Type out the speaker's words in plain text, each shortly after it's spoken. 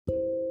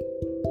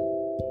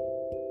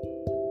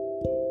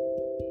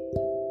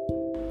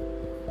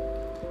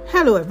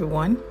Hello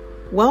everyone,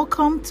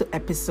 welcome to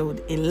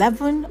episode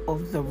 11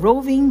 of the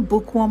Roving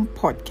Bookworm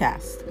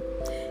podcast.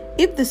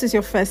 If this is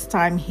your first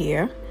time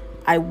here,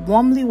 I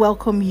warmly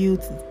welcome you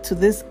to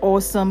this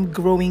awesome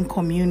growing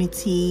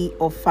community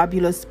of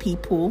fabulous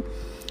people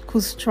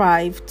who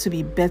strive to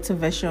be better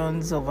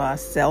versions of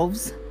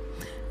ourselves.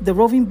 The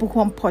Roving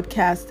Bookworm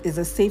podcast is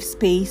a safe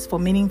space for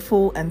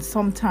meaningful and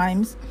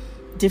sometimes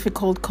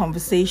difficult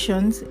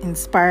conversations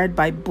inspired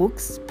by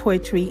books,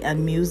 poetry,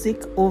 and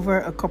music over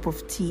a cup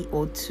of tea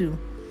or two.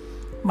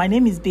 My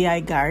name is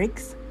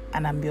Garricks,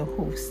 and I'm your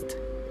host.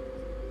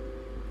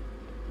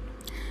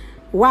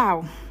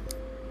 Wow,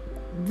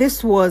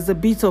 this was a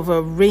bit of a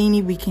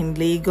rainy week in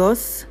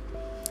Lagos.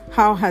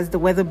 How has the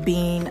weather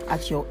been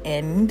at your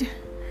end?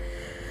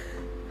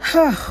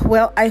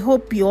 Well, I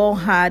hope you all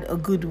had a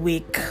good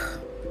week.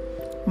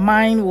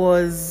 Mine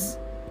was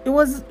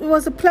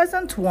a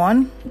pleasant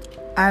one.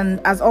 And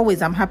as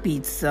always, I'm happy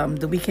it's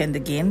the weekend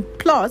again.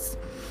 Plus,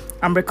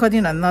 I'm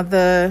recording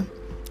another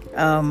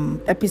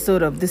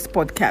episode of this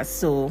podcast.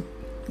 So,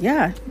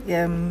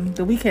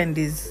 the weekend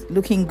is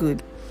looking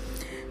good.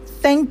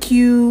 Thank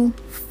you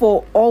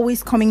for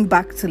always coming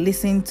back to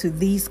listen to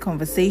these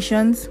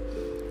conversations.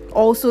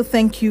 Also,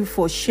 thank you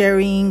for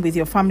sharing with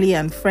your family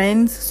and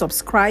friends,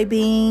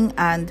 subscribing,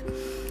 and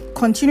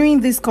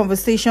continuing these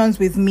conversations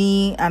with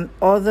me and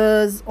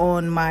others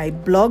on my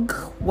blog,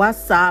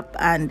 WhatsApp,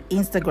 and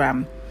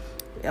Instagram.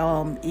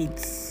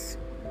 It's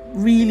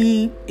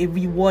really a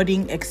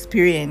rewarding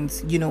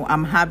experience,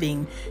 I'm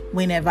having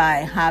whenever I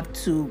have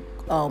to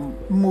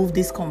move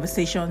these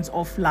conversations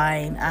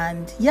offline.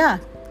 And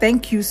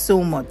thank you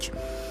so much.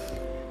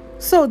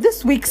 So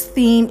this week's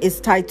theme is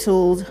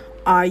titled,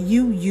 Are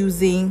You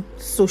Using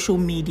Social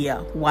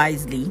Media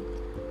Wisely?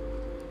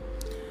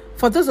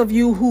 For those of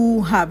you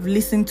who have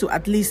listened to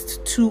at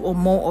least two or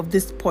more of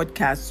this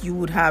podcast, you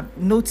would have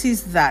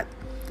noticed that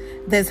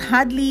there's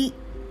hardly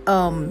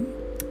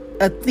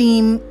a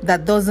theme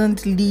that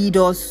doesn't lead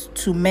us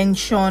to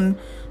mention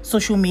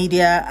social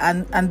media.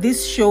 And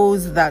this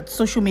shows that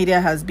social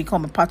media has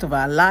become a part of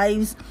our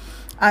lives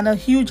and a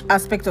huge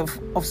aspect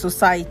of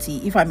society,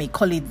 if I may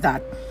call it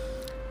that.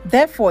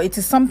 Therefore, it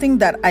is something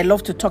that I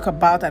love to talk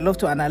about, I love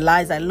to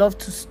analyze, I love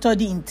to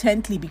study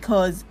intently,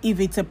 because if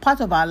it's a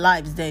part of our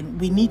lives, then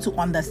we need to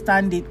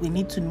understand it, we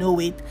need to know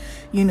it,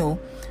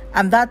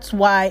 And that's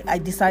why I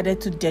decided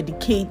to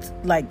dedicate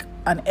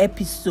an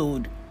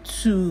episode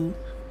to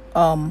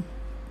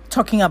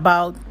talking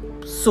about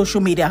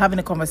social media, having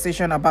a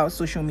conversation about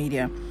social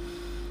media.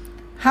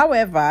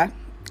 However,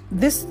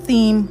 this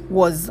theme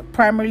was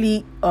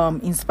primarily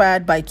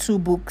inspired by two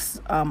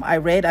books I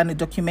read and a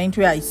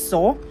documentary I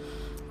saw.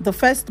 The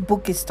first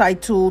book is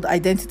titled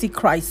Identity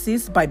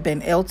Crisis by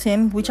Ben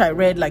Elton, which I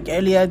read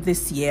earlier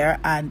this year,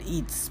 and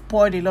it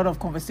spurred a lot of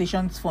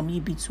conversations for me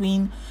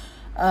between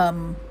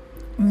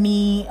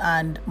me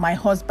and my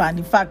husband.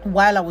 In fact,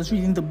 while I was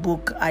reading the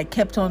book, I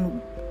kept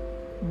on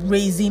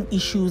raising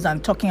issues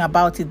and talking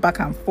about it back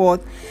and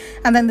forth.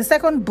 And then the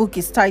second book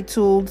is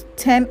titled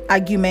 10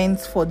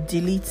 Arguments for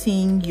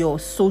Deleting Your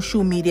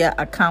Social Media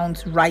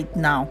Account Right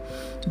Now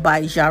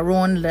by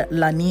Jaron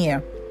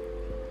Lanier.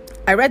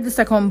 I read the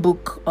second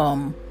book,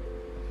 I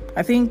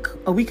think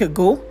a week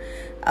ago,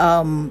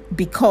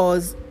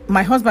 because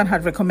my husband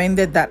had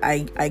recommended that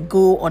I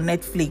go on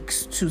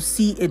Netflix to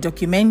see a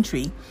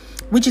documentary,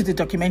 which is the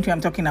documentary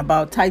I'm talking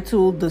about,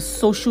 titled The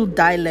Social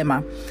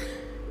Dilemma,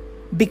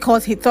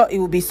 because he thought it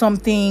would be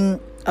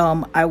something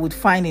I would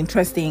find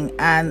interesting.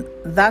 And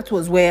that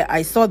was where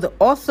I saw the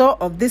author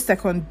of this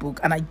second book,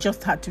 and I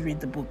just had to read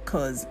the book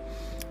because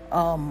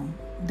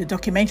the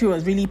documentary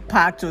was really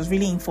packed, it was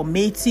really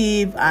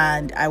informative,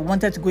 and I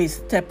wanted to go a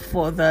step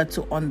further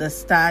to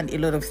understand a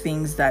lot of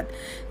things that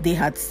they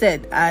had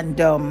said.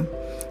 And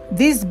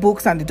these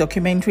books and the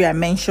documentary I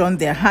mentioned,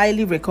 they're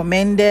highly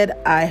recommended.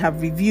 I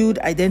have reviewed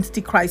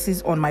Identity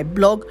Crisis on my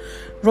blog,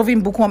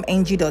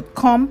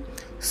 rovingbookwormng.com,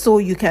 so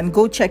you can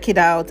go check it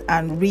out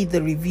and read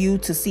the review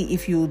to see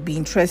if you would be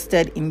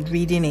interested in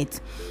reading it.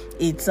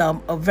 It's a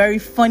very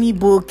funny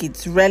book,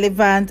 it's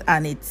relevant,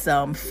 and it's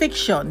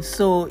fiction.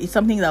 So it's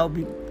something that will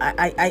be,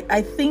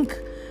 I think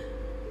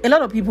a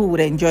lot of people would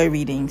enjoy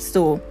reading.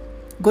 So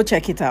go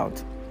check it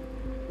out.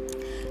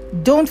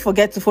 Don't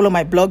forget to follow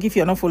my blog if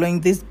you're not following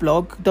this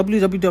blog,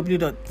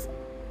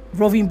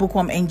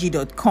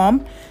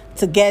 www.rovingbookwormng.com,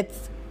 to get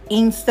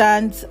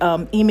instant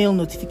email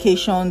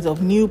notifications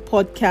of new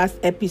podcast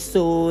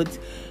episodes,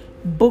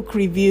 book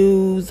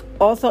reviews,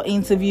 author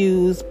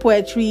interviews,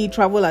 poetry,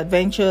 travel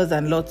adventures,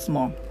 and lots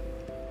more.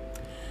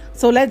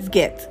 So let's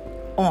get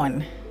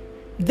on.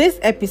 This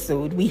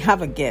episode, we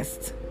have a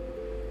guest,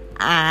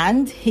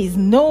 and he's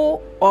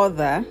no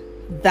other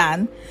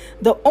than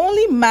the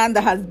only man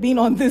that has been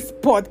on this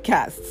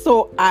podcast.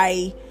 So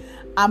I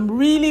am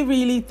really,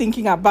 really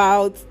thinking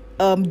about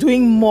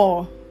doing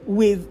more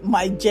with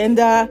my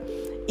gender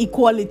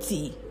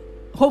equality.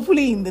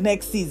 Hopefully in the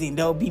next season,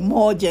 there will be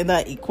more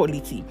gender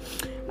equality.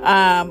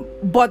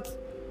 But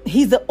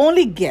he's the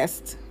only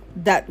guest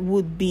that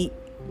would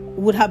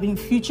have been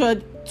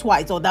featured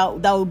twice, or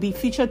that will be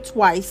featured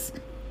twice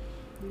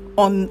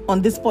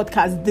on this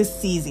podcast this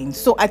season.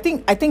 So I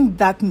think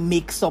that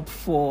makes up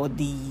for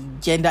the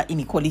gender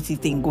inequality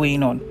thing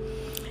going on.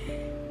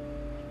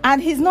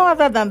 And he's no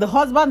other than the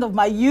husband of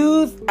my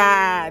youth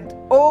and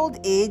old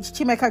age,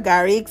 Chimeka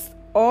Garricks,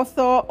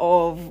 author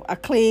of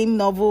acclaimed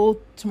novel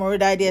Tomorrow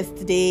Died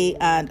Yesterday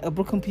and A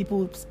Broken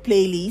People's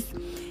Playlist,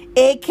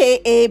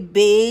 aka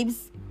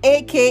Babes,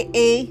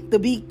 aka The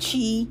Big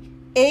Chi,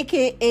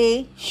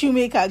 aka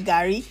Shoemaker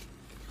Gary.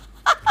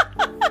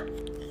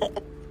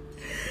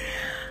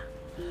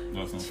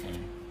 That's not funny.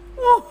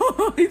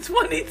 Oh, it's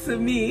funny to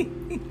me.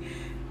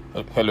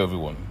 Hello,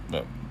 everyone.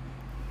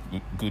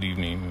 Good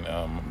evening.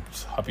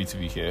 Just happy to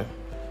be here.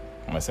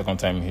 My second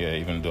time here,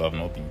 even though I've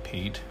not been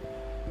paid.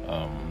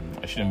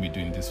 I shouldn't be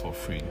doing this for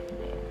free.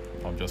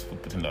 I'm just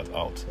putting that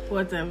out.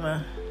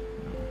 Whatever.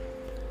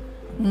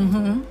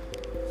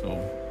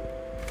 So,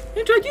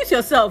 introduce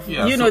yourself.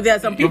 Yeah, there are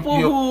some people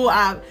who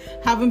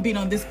haven't been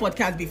on this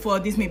podcast before.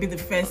 This may be the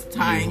first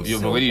time.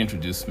 You've already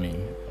introduced me.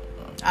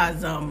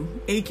 As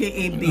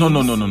aka Babes. No,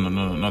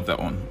 not that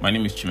one. My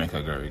name is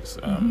Chimeka Garricks.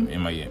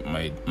 In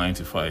my 9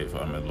 to 5,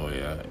 I'm a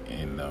lawyer.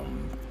 In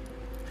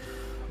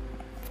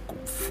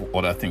for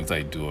other things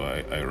I do,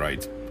 I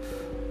write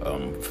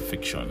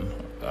fiction.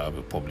 I have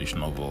a published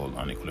novel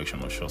and a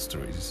collection of short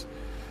stories.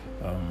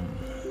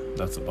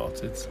 That's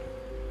about it.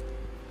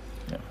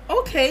 Yeah.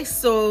 Okay,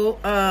 so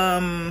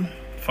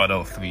father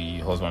of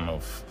 3, husband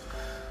of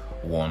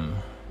 1.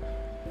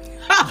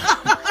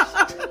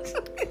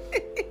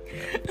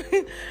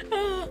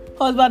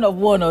 Husband of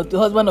 1 or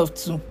husband of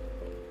 2?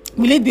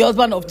 Will it be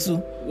husband of 2?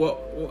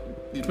 Well,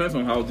 it depends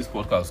on how this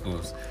podcast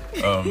goes.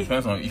 It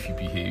depends on if you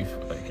behave.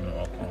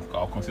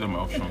 I'll consider my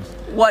options.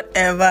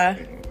 Whatever.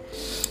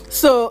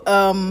 So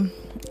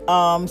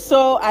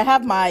so I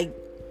have my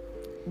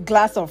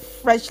glass of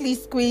freshly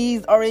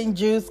squeezed orange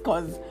juice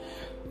because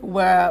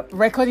we're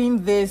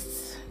recording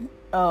this.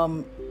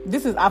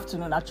 This is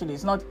afternoon, actually.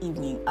 It's not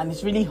evening, and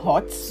it's really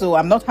hot. So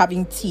I'm not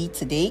having tea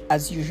today,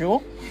 as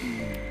usual.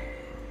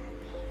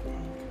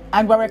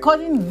 And we're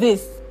recording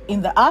this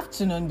in the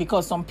afternoon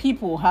because some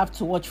people have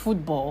to watch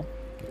football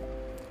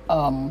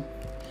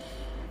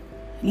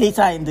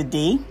later in the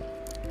day.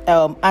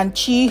 And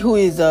Chi, who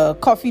is a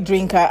coffee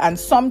drinker and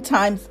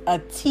sometimes a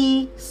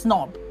tea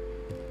snob,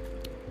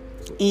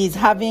 is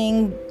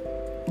having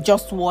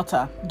just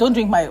water. Don't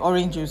drink my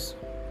orange juice.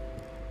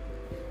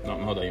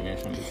 Not that you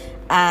mentioned it.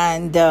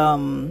 And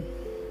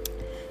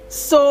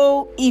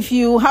so if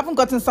you haven't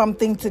gotten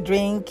something to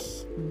drink,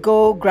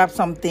 go grab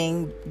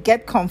something,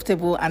 get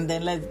comfortable, and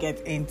then let's get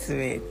into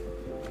it.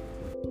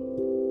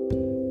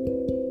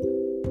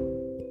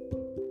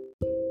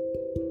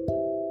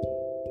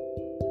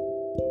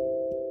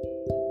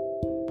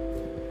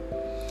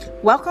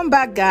 Welcome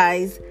back,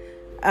 guys.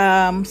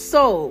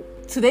 So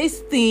today's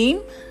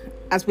theme,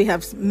 as we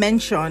have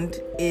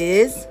mentioned,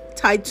 is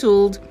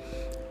titled,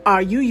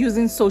 Are You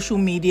Using Social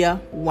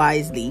Media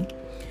Wisely?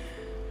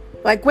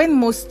 Like, when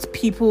most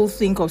people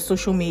think of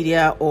social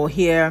media or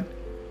hear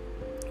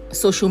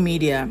social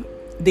media,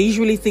 they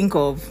usually think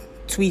of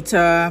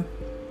Twitter,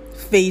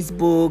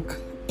 Facebook,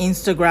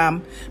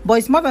 Instagram, but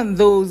it's more than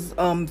those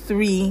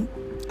three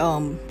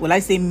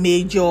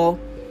major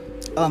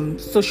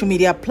social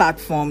media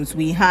platforms.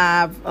 We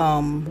have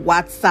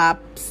WhatsApp,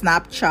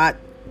 Snapchat,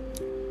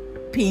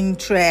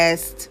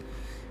 Pinterest,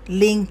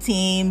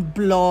 LinkedIn,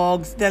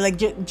 blogs. There are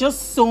like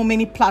just so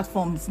many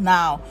platforms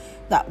now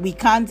that we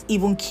can't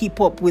even keep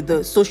up with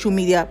the social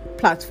media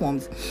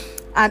platforms.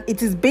 And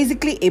it is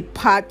basically a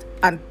part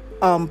and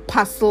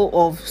parcel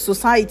of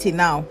society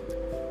now.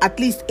 At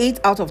least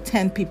 8 out of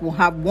 10 people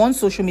have one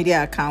social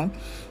media account,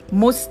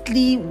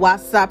 mostly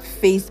WhatsApp,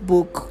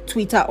 Facebook,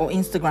 Twitter, or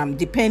Instagram,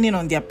 depending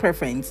on their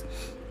preference,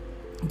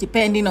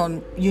 depending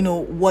on,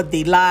 what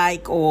they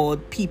like, or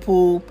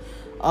people,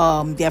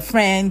 their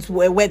friends,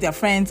 where their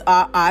friends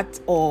are at,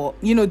 or,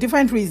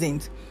 different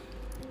reasons.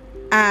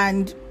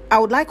 And I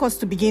would like us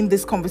to begin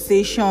this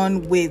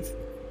conversation with,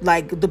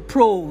 like, the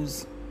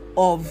pros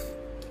of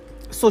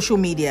social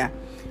media.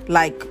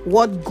 Like,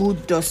 what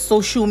good does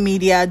social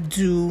media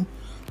do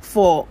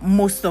for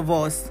most of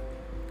us?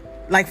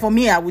 Like, for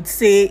me, I would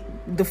say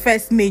the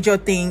first major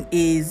thing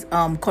is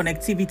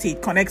connectivity.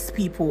 It connects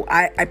people.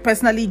 I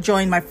personally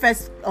joined my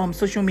first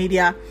social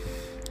media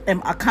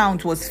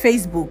account was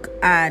Facebook,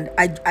 and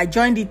I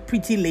joined it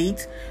pretty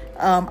late.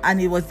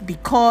 And it was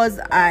because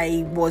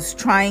I was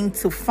trying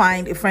to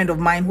find a friend of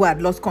mine who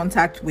had lost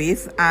contact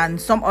with, and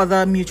some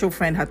other mutual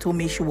friend had told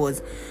me she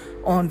was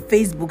on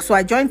Facebook. So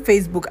I joined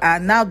Facebook,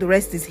 and now the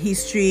rest is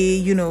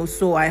history,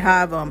 So I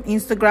have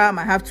Instagram,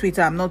 I have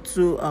Twitter. I'm not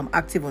too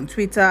active on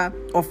Twitter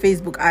or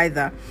Facebook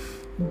either,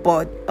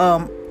 but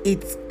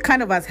it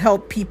kind of has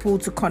helped people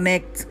to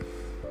connect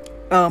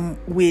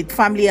with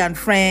family and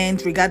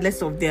friends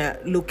regardless of their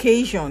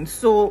location.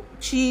 So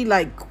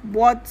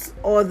what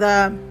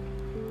other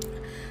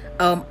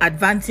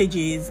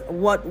advantages,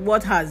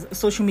 what has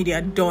social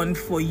media done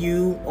for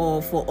you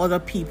or for other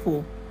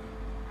people?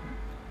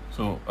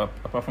 So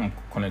apart from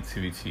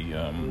connectivity,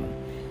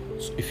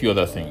 a few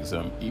other things.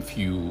 If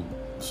you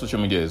social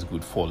media is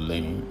good for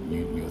learning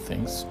new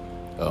things.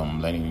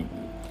 Learning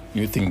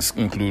new things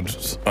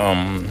includes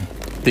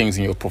things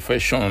in your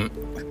profession.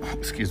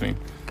 Excuse me.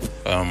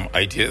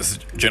 Ideas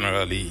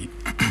generally.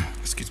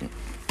 Excuse me.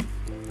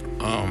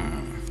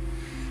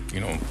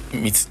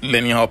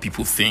 Learning how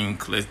people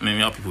think, learning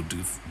how people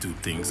do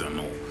things and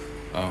all.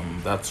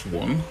 That's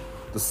one.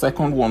 The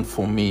second one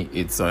for me,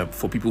 it's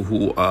for people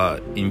who are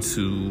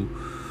into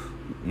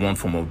one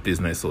form of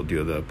business or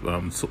the other.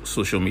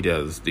 Social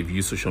media, they've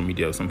used social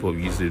media. Some people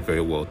use it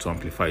very well to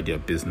amplify their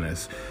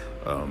business.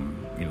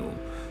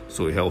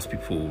 So it helps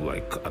people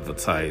like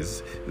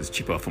advertise. It's a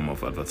cheaper form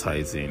of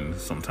advertising.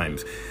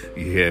 Sometimes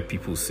you hear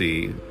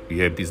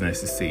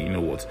businesses say, you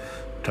know what,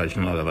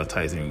 traditional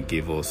advertising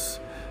gave us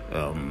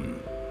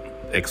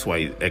X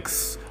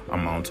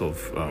amount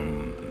of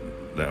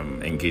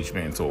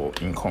engagement or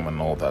income and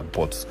all that,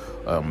 but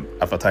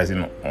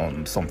advertising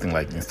on something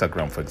like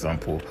Instagram, for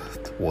example,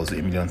 was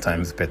 1 million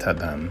times better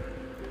than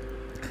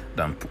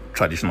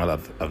traditional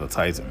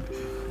advertising.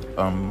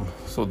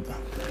 So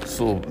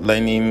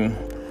learning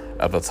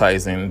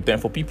advertising. Then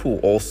for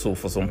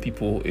some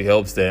people, it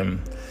helps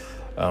them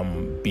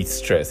beat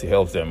stress. It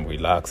helps them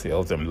relax. It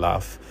helps them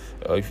laugh.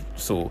 If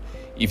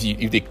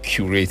they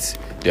curate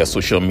their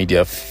social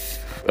media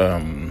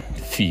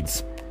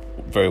feeds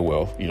very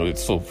well,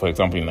 so for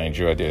example in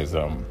Nigeria there's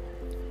some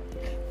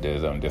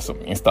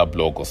Insta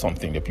blog or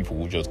something that people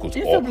who just go to.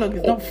 Insta blog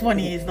is not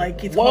funny. It's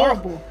like it's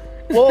horrible.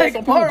 Well, like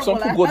some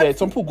people go there.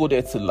 Some people go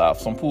there to laugh.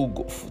 Some people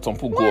go. Some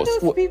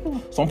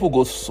people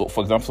go. So,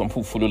 for example, some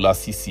people follow La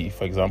Sisi.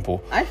 For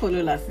example, I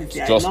follow La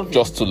Sisi.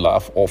 Just to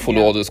laugh, or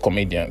follow all those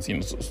comedians.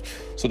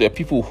 So there are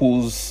people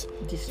whose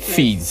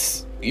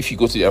feeds, if you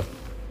go to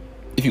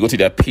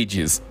their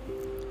pages,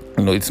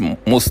 it's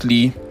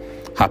mostly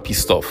happy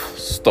stuff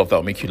that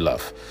will make you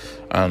laugh,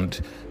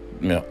 and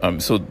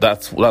so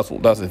that's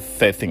the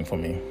third thing for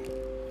me.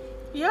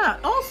 Yeah.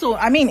 Also,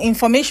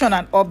 information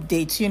and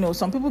updates. A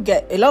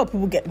lot of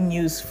people get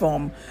news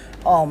from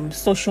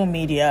social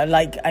media.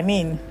 Like,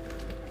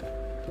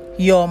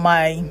 you're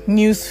my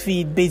news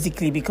feed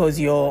basically because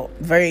you're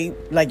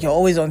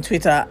always on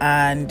Twitter,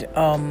 and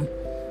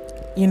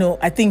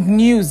I think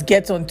news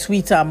gets on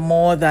Twitter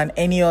more than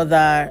any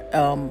other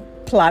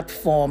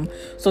platform.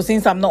 So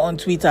since I'm not on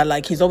Twitter,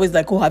 he's always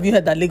like, oh, have you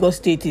heard that Lagos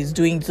State is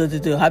doing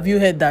have you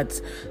heard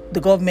that the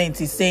government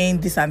is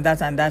saying this and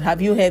that and that?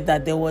 Have you heard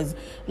that there was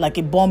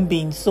a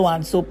bombing so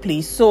and so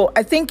place? So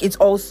I think it's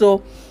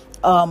also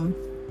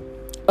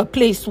a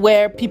place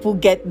where people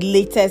get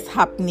latest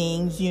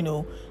happenings,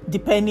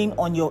 depending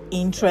on your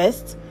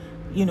interest.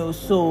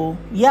 So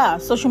yeah,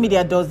 social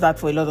media does that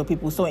for a lot of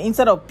people. So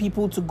instead of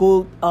people to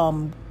go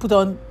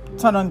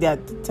turn on their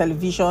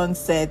television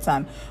sets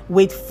and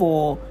wait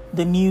for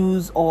the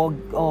news or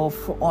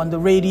on the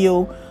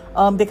radio,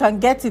 they can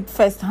get it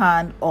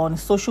firsthand on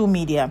social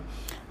media.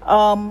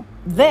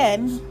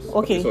 Then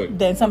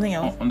something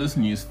else. On this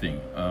news thing,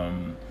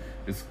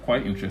 it's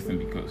quite interesting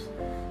because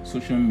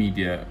social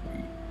media,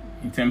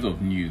 in terms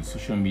of news,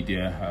 social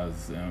media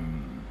has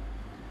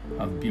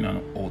been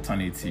an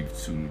alternative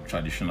to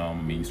traditional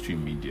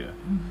mainstream media.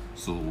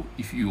 So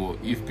if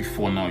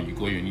before now you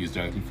got your news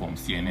directly from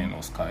CNN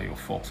or Sky or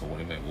Fox or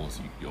whatever it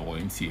was, or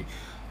NTA,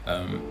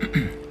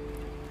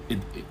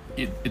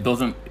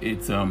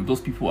 those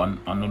people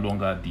are no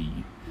longer the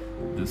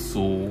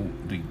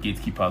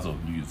gatekeepers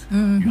of news.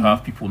 Mm-hmm. You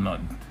have people now.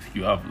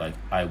 You have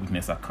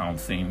eyewitness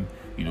accounts saying,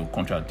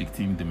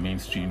 contradicting the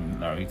mainstream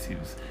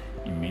narratives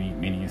in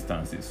many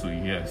instances. So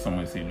you hear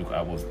someone say, "Look,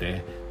 I was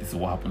there. This is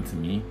what happened to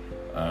me.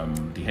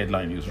 The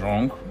headline is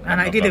wrong,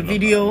 and I did a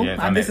video,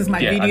 and this is my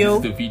video. And this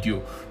is the video."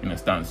 You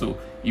understand? So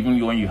even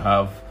when you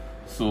have,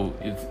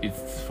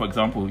 it's for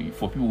example,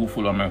 for people who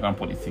follow American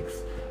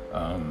politics,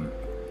 and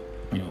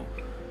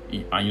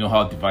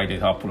how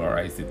divided, how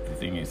polarized the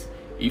thing is.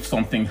 If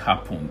something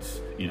happens,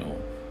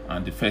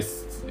 and the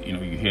first,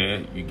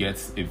 you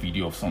get a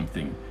video of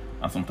something,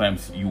 and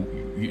sometimes you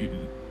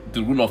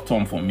the rule of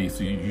thumb for me,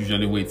 so you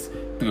usually wait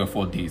 3 or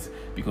 4 days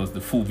because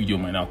the full video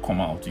might not come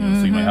out. So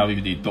you might have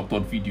a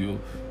doctored video,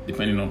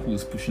 depending on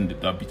who's pushing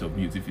that bit of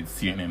news. If it's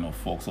CNN or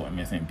Fox or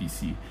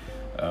MSNBC,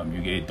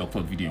 you get a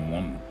doctored video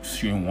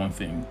showing one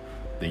thing.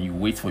 Then you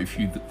wait for a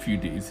few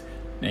days,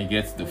 then you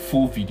get the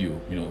full video.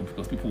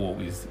 Because people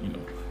always,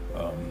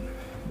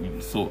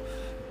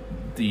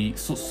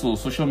 so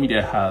social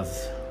media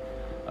has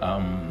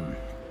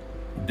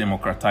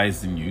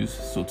democratized the news,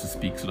 so to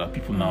speak, so that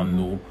people now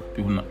know,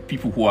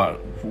 people who are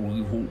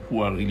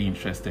really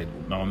interested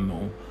now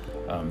know,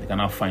 they can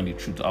now find the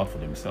truth out for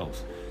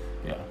themselves.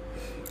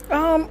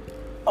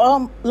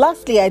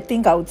 Lastly, I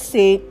think I would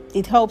say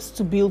it helps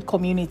to build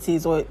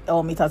communities, or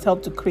it has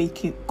helped to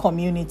create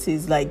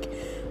communities.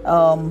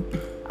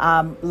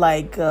 I'm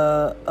like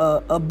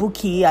a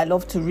bookie. I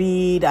love to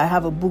read. I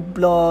have a book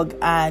blog,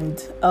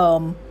 and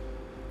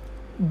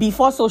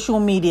before social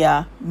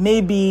media,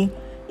 maybe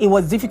it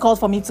was difficult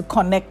for me to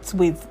connect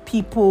with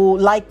people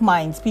like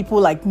minds, people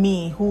like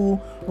me who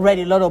read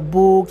a lot of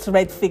books,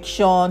 read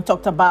fiction,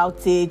 talked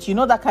about it,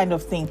 that kind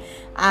of thing.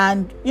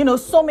 And,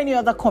 so many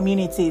other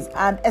communities.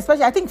 And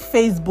especially, I think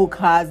Facebook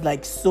has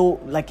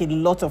a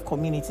lot of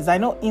communities. I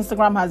know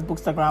Instagram has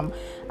Bookstagram,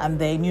 and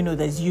then,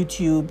 there's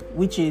YouTube,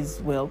 which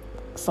is,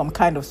 some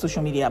kind of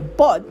social media.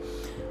 But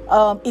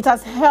it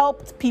has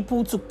helped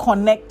people to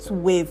connect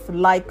with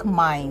like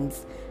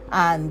minds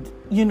and,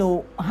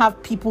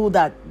 have people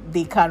that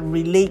they can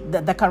relate,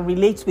 that can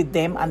relate with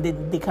them, and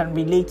they can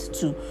relate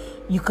to.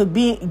 You could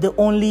be the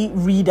only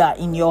reader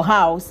in your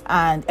house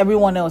and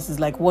everyone else is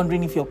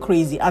wondering if you're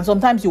crazy. And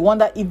sometimes you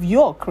wonder if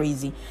you're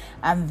crazy.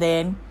 And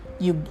then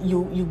you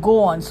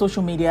go on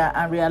social media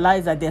and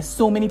realize that there's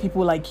so many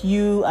people like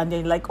you, and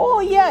they're like, oh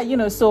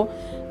yeah, so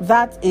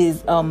that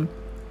is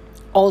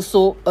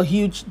also a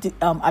huge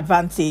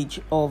advantage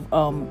of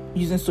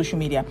using social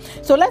media.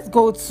 So let's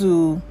go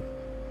to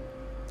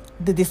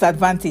the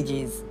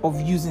disadvantages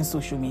of using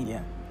social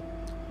media.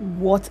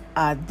 What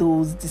are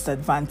those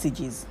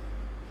disadvantages?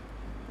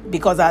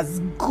 Because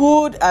as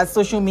good as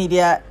social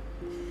media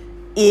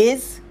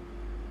is,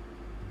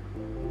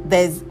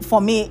 there's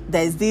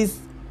this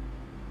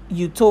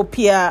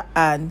utopia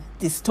and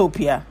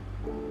dystopia.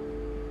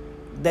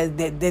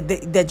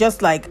 They're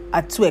just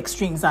at two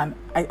extremes, and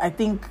I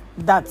think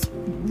that's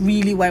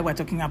really why we're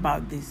talking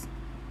about this.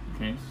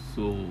 Okay,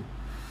 so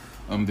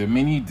there are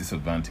many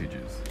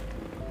disadvantages.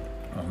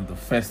 The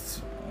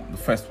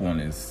first one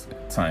is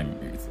time.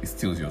 It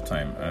steals your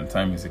time, and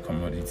time is a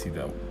commodity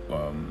that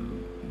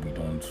we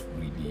don't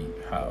really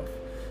have.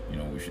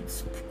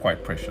 It's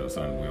quite precious,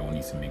 and we all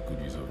need to make good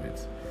use of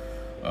it.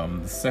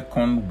 The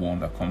second one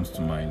that comes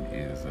to mind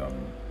is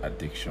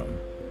addiction.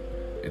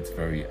 It's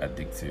very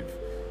addictive.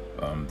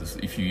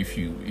 If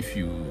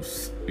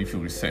you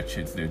research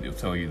it, they'll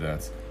tell you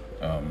that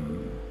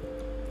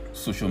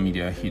social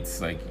media hits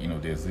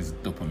there's this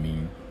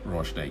dopamine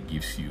rush that it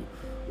gives you,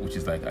 which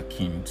is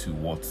akin to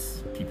what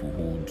people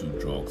who do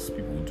drugs,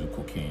 people who do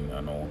cocaine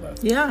and all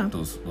that. Yeah.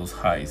 Those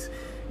highs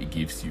it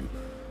gives you.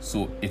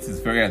 So it is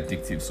very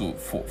addictive. So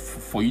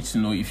for you to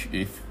know if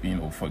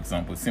for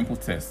example, a simple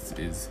test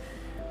is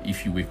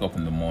if you wake up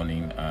in the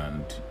morning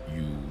and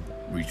you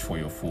reach for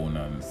your phone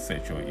and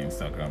search your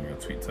Instagram, your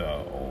Twitter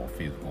or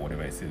Facebook or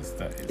whatever it is,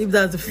 if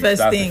that's the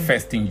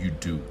first thing you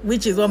do,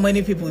 which is what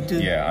many people do.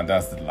 Yeah, and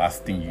that's the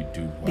last thing you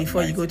do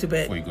before you go to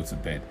bed.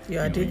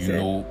 You're addicted.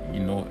 You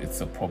know it's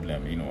a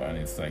problem, and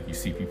it's you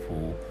see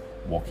people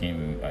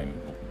walking and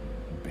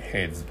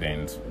heads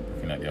bent,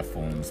 looking at their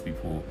phones,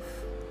 people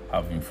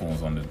having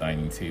phones on the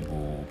dining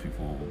table,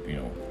 people,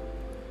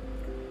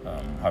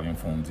 having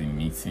phones in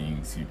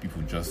meetings,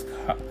 people just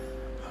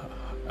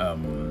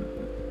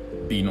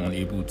being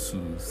unable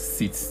to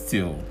sit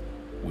still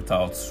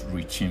without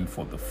reaching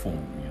for the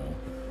phone.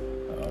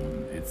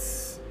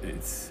 It's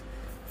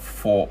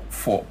for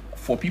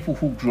people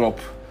who grew up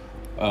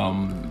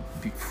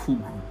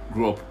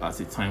at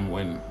a time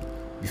when,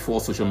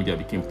 before social media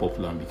became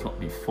popular and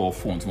before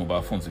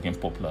mobile phones became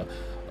popular.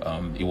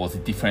 It was a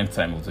different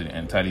time. It was an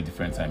entirely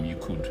different time. You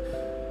could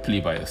play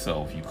by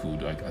yourself. You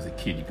could, as a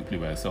kid, you could play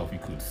by yourself. You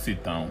could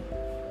sit down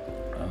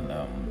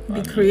and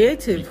be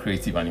creative. Be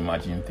creative and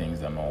imagine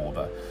things and all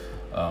that.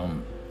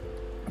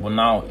 But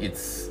now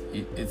it's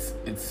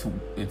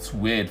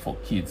weird for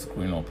kids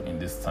growing up in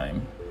this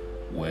time,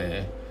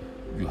 where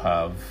you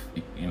have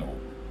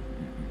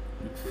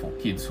for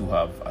kids who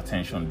have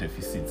attention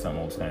deficits and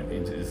all that.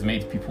 It's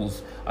made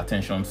people's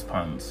attention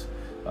spans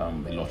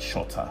a lot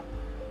shorter.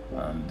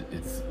 And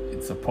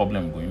it's a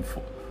problem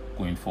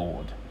going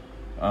forward.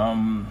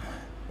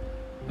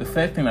 The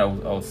third thing I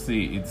would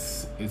say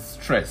it's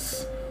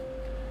stress.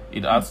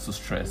 It adds to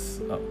stress.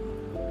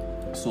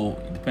 So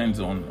it depends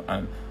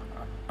on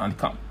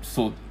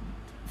so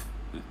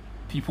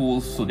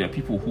there are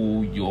people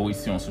who you always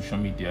see on social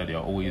media. They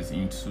are always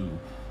into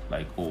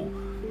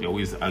they're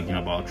always arguing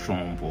about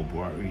Trump or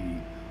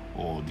Buhari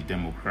or the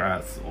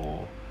Democrats,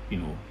 or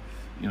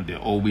they're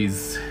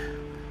always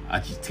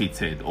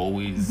agitated,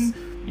 always.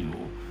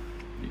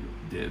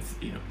 There's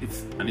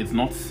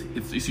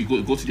if you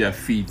go to their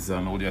feeds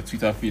or their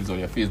Twitter feeds or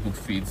their Facebook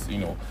feeds,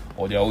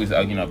 or they're always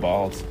arguing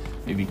about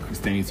maybe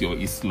Christianity or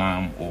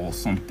Islam or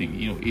something.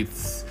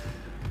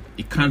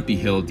 It can't be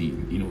healthy,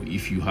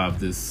 if you have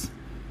this,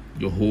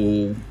 your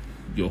whole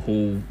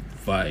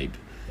vibe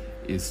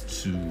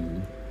is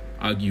to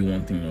argue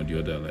one thing or the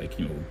other.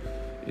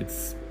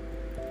 It's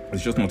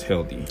just not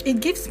healthy. It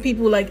gives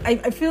people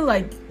I feel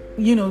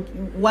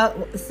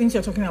since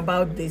you're talking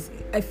about this,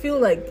 I feel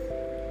like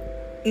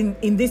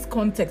in this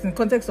context, in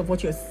context of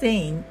what you're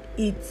saying,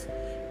 it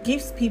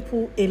gives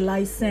people a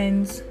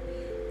license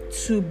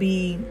to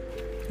be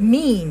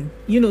mean,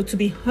 to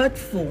be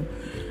hurtful,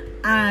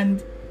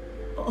 and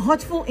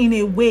hurtful in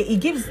a way. It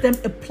gives them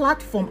a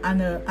platform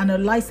and a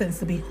license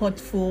to be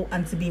hurtful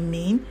and to be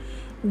mean,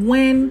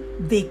 when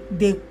they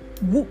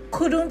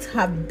couldn't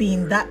have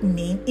been that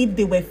mean if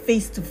they were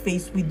face to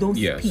face with those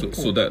people.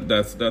 So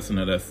that's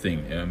another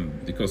thing,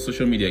 because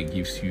social media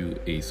gives you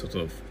a sort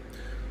of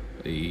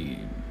a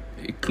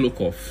cloak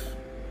of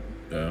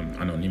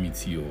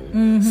anonymity or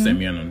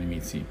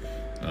semi-anonymity.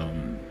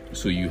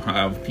 So you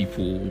have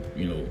people,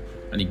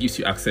 and it gives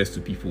you access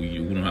to people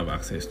you wouldn't have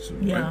access to.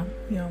 Yeah, right?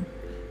 yeah.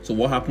 So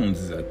what happens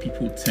is that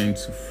people tend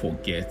to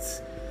forget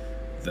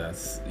that,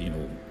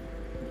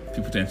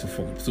 people tend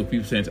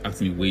to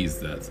act in ways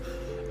that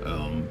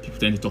people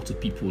tend to talk to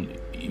people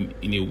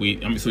in a way.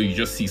 So you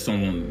just see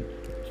someone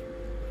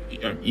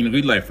in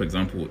real life, for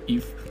example,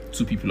 if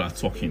two people are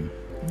talking,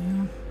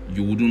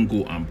 you wouldn't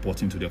go and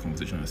butt into their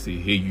conversation and say,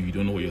 hey, you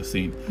don't know what you're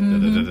saying.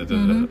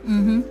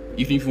 Even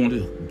if you want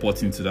to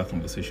butt into that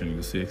conversation,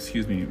 you say,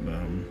 excuse me,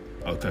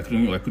 I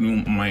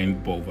couldn't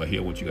mind but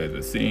overhear what you guys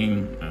were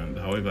saying, and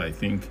however, I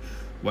think,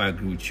 I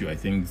agree with you, I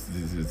think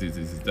this,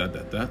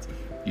 that,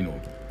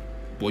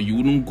 but you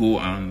wouldn't go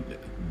and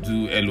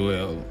do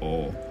LOL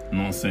or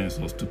nonsense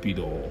or stupid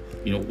or,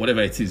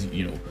 whatever it is,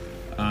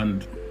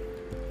 and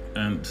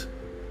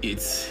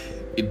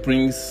it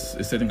brings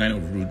a certain kind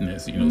of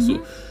rudeness,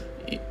 so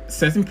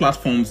certain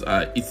platforms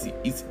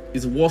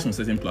it's worse on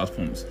certain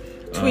platforms.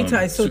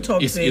 Twitter is so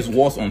toxic. It's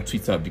worse on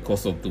Twitter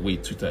because of the way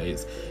Twitter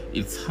is.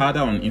 It's harder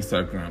on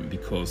Instagram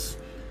because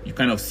you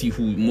kind of see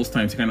who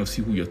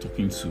you're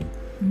talking to.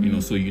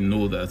 So you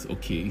know that,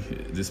 okay,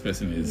 this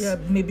person is... Yeah,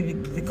 maybe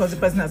because the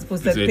person has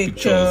posted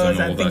pictures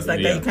and things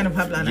like that. You kind of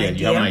have an idea.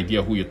 You have an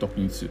idea who you're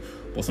talking to.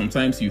 But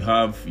sometimes you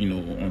have,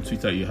 on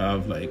Twitter, you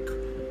have like,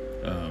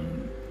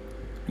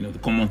 the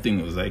common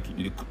thing was like,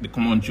 the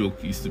common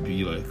joke used to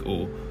be like,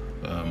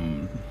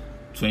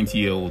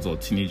 20-year-olds or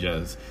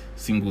teenagers,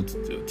 single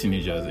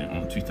teenagers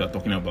on Twitter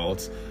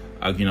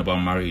arguing about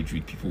marriage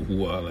with people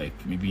who are like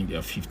maybe in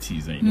their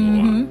 50s,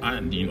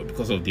 and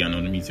because of the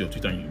anonymity of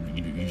Twitter,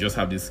 you just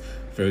have this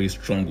very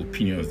strong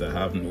opinions that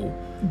have no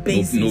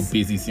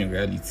basis in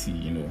reality,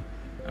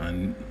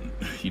 and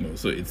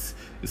so it's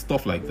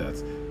stuff like that.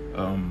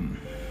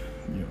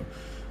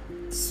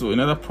 So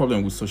another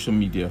problem with social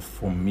media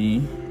for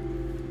me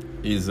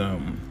is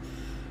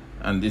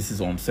and this is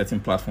on certain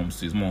platforms,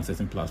 so it's more on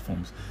certain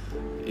platforms,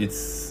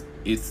 it's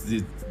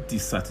the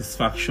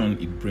dissatisfaction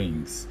it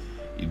breeds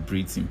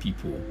in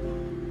people.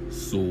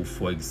 So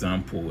for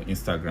example,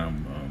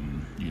 Instagram,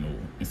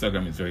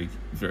 Instagram is it's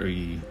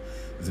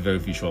a very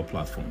visual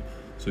platform.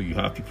 So you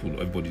have people,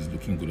 everybody's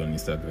looking good on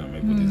Instagram,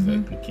 everybody's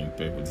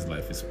everybody's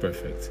life is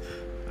perfect,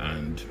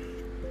 and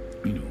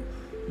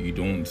if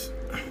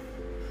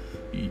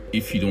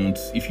you don't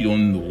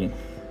know,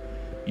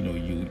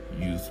 you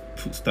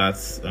start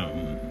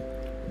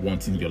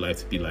wanting your life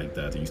to be like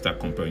that, and you start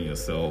comparing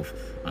yourself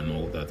and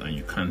all that, and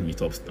you can't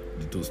meet up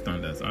those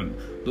standards, and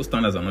those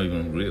standards are not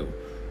even real,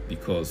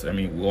 because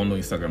we all know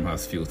Instagram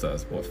has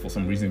filters, but for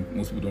some reason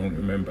most people don't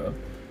remember.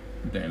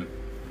 Then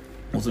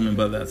also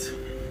remember that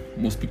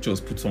most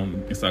pictures put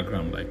on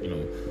Instagram,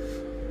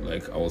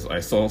 I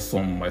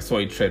saw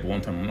a thread one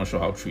time, I'm not sure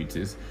how true it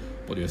is,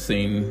 but they're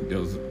saying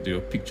there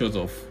were pictures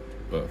of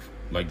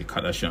like the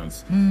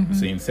Kardashians,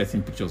 saying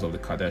certain pictures of the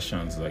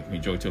Kardashians, like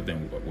majority of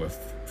them were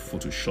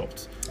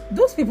photoshopped.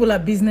 Those people are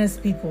business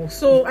people,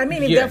 so if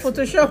they're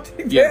photoshopped,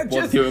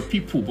 there are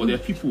people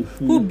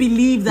who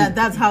believe that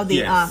that's how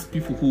they are.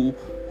 People who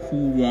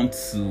want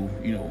to,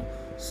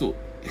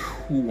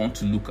 who want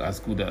to look as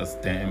good as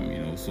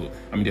them, So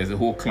there's a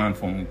whole clan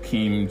from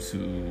Kim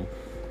to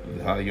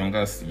your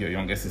younger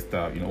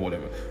sister,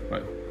 whatever,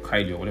 right?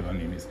 Kylie or whatever her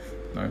name is,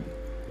 right?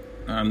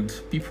 And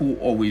people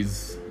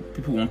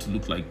want to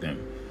look like them.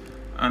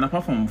 And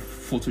apart from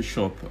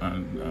Photoshop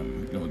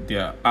and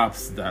there are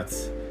apps that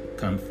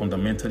can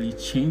fundamentally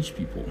change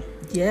people.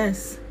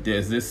 Yes.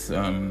 There's this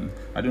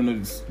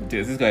there's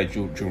this guy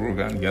Joe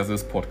Rogan. He has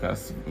this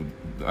podcast,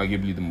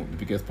 arguably the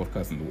biggest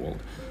podcast in the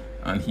world,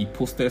 and he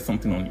posted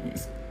something on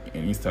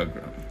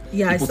Instagram.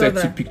 Yeah, he posted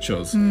 2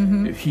 pictures.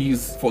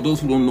 He's, for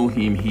those who don't know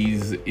him,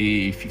 he's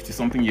a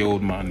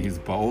 50-something-year-old man. He's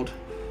bald,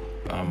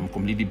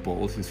 completely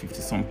bald. He's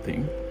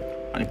 50-something.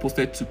 And he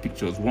posted 2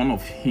 pictures, one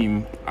of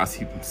him as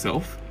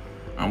himself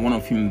and one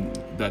of him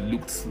that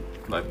looked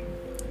like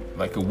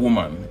a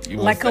woman. It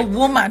was like a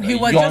woman. He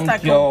was just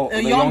like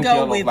a young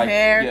girl with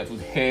hair. Yes,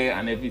 with hair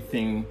and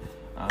everything.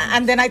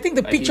 And then I think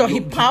the picture,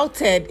 he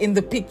pouted in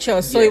the picture.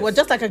 So it was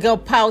just like a girl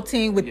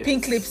pouting with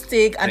pink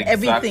lipstick and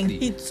everything.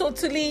 He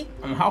totally...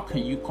 And how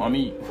can you...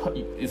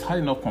 it's hard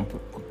enough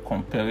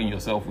comparing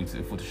yourself with a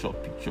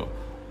Photoshop picture.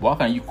 But how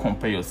can you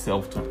compare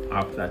yourself to an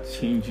app that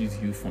changes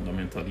you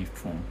fundamentally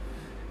from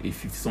a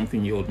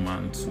 50-something-year-old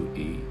man to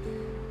a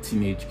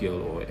teenage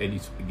girl or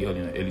girl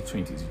in her early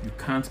 20s? You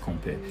can't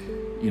compare.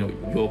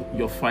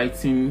 You're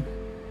fighting.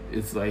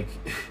 It's like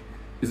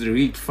it's a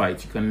rigged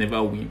fight. You can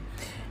never win.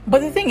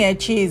 But the thing,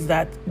 Echi, is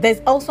that there's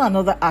also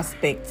another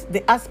aspect.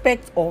 The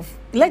aspect of,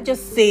 let's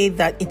just say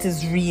that it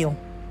is real,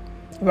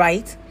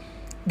 right?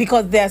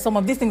 Because there are some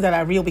of these things that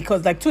are real.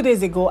 Because like 2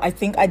 days ago, I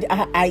think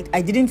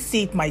I didn't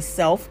see it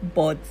myself,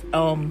 but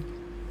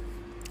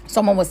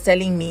someone was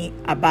telling me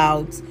that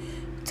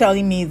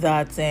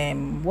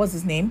what's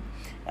his name,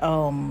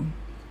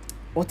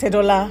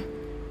 Otedola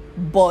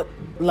bought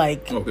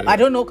I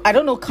don't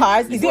know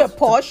cars. Is it a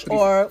Porsche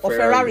or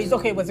Ferraris?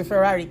 Okay, it was a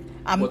Ferrari.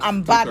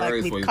 I'm bad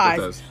with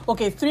cars.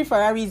 Okay, 3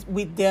 Ferraris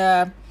with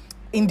their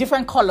in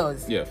different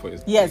colors. Yeah, for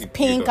his yes,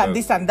 pink and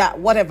this and that,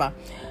 whatever.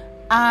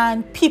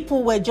 And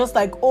people were just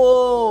like,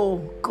 oh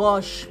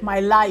gosh, my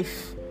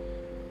life.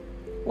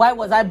 Why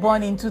was I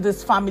born into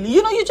this family?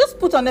 You just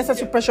put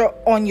unnecessary pressure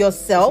on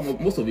yourself.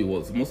 Most of it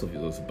was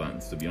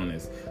bans, to be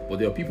honest. But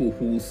there are people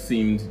who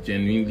seemed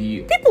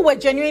genuinely...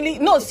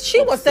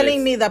 She was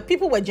telling me that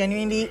people were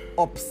genuinely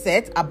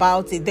upset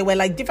about it. There were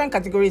like different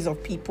categories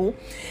of people.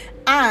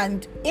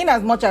 And in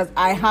as much as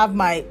I have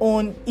my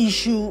own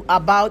issue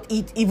about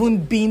it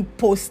even being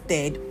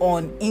posted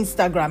on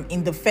Instagram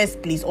in the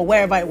first place or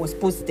wherever it was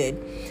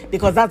posted,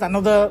 because that's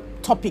another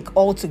topic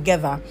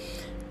altogether.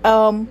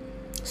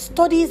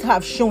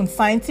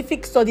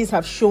 Scientific studies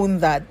have shown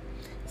that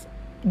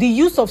the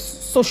use of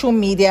social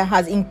media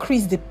has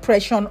increased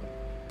depression.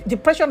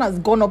 Depression has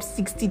gone up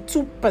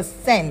 62%.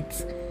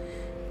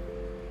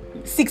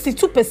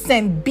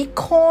 62%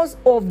 because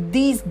of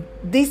this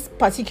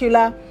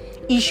particular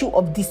issue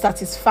of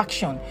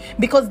dissatisfaction.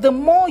 Because the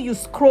more you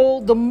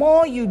scroll, the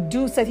more you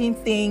do certain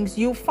things,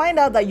 you find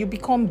out that you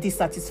become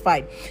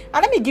dissatisfied.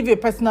 And let me give you a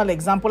personal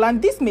example. And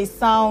this may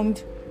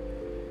sound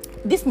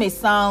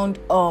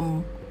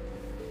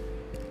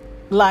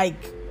like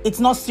it's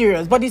not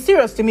serious, but it's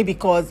serious to me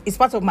because it's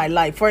part of my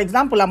life. For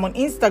example, I'm on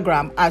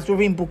Instagram as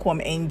Roving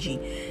Bookworm NG,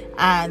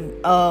 and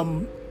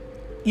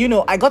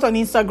I got on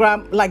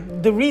Instagram.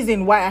 Like, the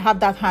reason why I have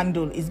that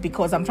handle is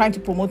because I'm trying to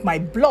promote my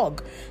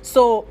blog.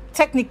 So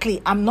technically,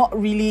 I'm not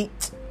really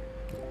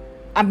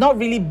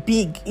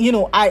big.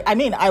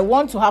 I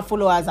want to have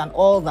followers and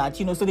all that,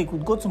 so they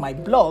could go to my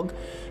blog,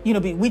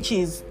 which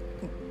is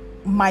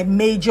my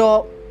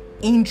major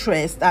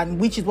interest and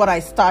which is what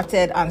I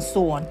started and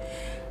so on.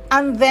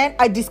 And then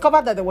I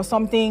discovered that there was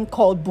something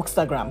called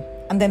Bookstagram.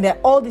 And then there are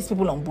all these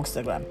people on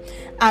Bookstagram.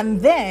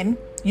 And then,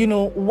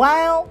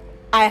 while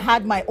I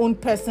had my own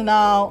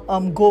personal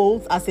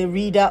goals as a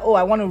reader,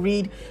 I want to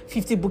read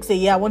 50 books a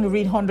year, I want to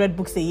read 100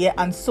 books a year,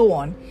 and so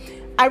on,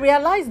 I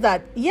realized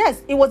that,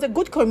 yes, it was a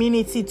good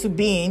community to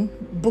be in,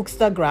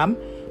 Bookstagram,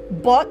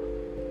 but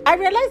I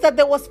realized that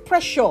there was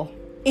pressure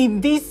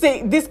in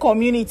this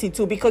community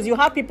too, because you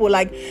have people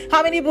like,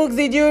 how many books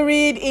did you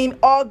read in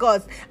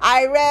August?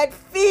 I read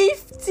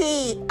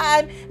 50,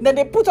 and then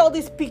they put all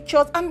these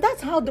pictures, and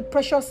that's how the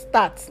pressure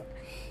starts.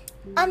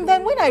 And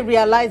then when I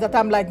realized that,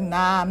 I'm like,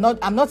 nah,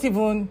 I'm not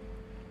even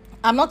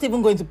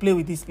going to play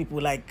with these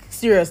people. Like,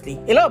 seriously,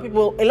 a lot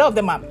of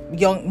them are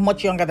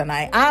much younger than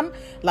I am,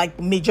 like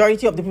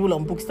majority of the people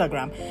on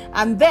Bookstagram.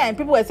 And then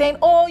people were saying,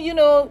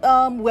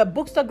 we're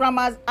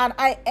Bookstagrammers, and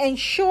I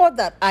ensured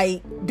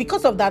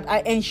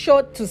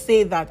to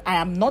say that I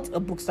am not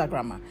a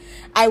Bookstagrammer.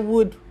 I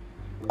would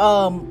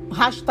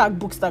hashtag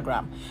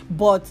Bookstagram,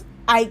 but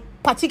I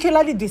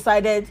particularly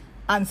decided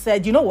and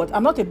said, you know what,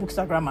 I'm not a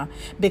Bookstagrammer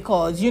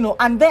because,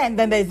 and then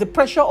there's the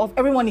pressure of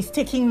everyone is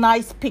taking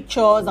nice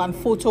pictures and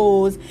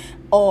photos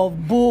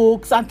of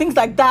books and things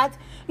like that.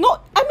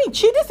 No,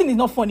 this thing is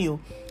not funny.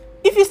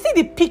 If you see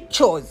the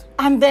pictures,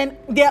 and then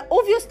they're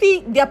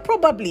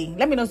probably,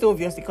 let me not say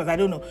obviously because I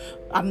don't know,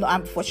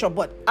 I'm for sure,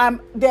 but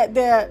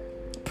they're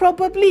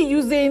probably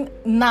using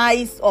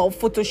nice or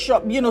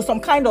Photoshop, some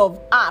kind of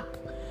app,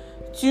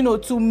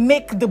 to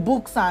make the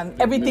books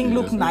and everything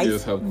look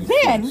nice.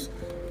 Then,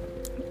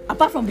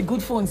 apart from the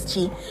good phones,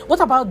 what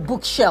about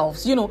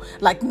bookshelves?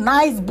 Like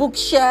nice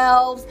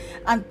bookshelves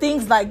and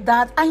things like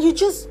that. And people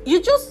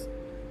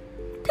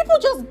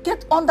just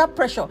get under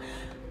pressure.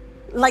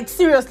 Like,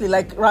 seriously,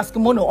 like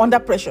Raskimono, under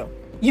pressure,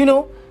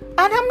 And I'm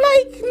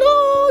like,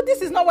 no,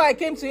 this is not why I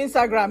came to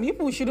Instagram. You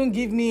people shouldn't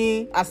give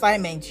me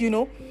assignments,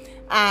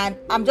 And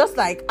I'm just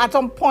like, at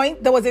some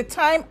point, there was a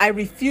time I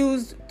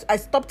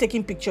stopped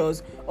taking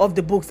pictures of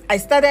the books. I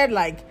started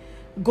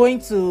going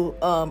to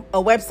a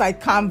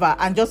website, Canva,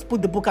 and just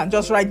put the book and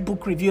just write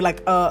book review,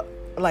 like a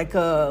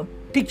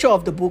picture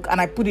of the book, and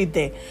I put it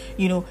there.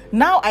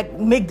 Now I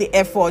make the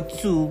effort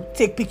to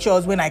take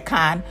pictures when I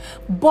can,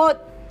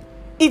 but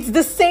it's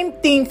the same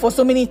thing for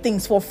so many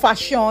things, for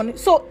fashion.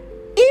 So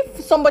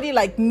if somebody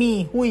like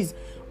me who is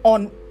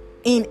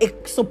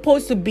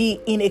supposed to be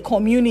in a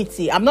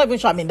community, I'm not even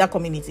sure I'm in that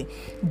community,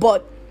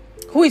 but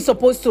who is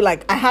supposed to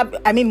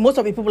most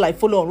of the people I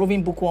follow on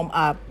Roving Bookworm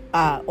are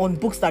on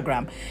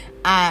Bookstagram,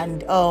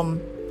 and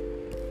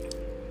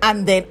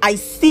then I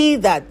see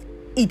that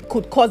it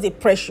could cause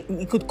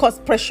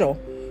pressure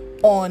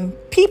on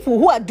people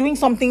who are doing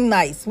something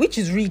nice, which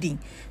is reading.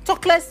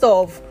 Talk less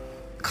of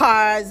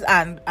cars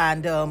and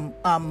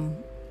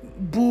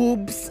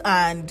boobs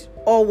and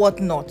all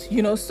whatnot,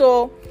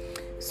 So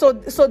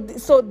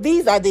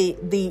these are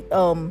these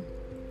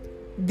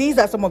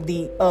are some of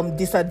the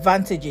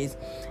disadvantages.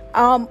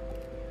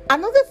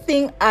 Another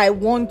thing I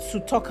want to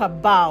talk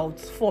about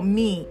for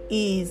me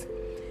is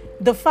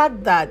the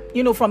fact that,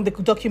 from the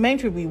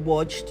documentary we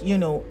watched,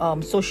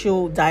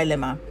 Social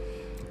Dilemma,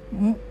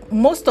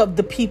 most of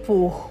the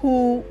people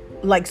who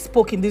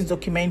spoke in this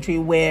documentary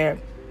were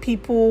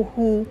people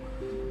who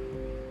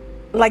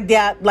they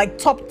are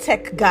top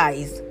tech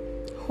guys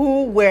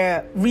who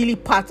were really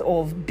part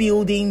of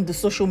building the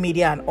social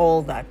media and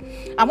all that.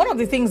 And one of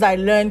the things I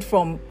learned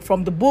from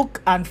the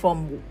book and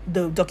from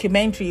the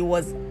documentary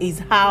is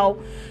how,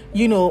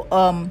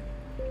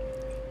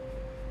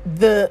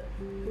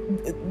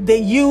 they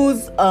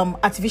use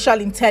artificial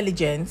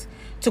intelligence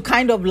to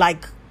kind of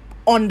like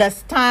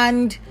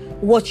understand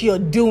what you're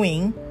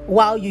doing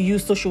while you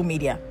use social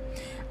media.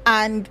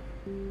 And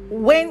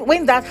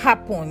when that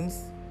happens,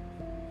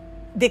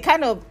 they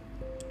kind of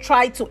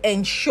try to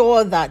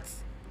ensure that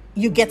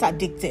you get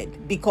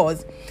addicted,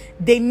 because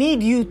they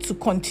need you to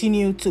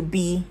continue to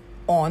be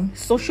on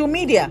social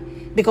media,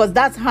 because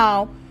that's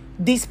how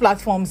these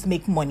platforms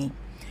make money.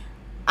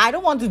 I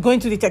don't want to go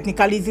into the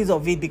technicalities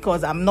of it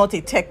because I'm not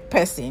a tech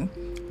person,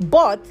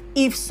 but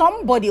if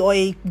somebody or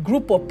a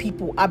group of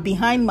people are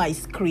behind my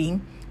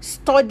screen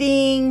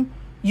studying,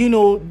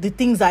 the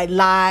things I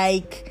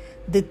like,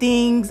 the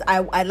things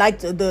I like,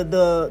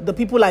 the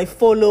people I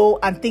follow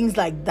and things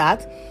like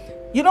that,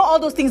 all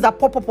those things that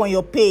pop up on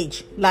your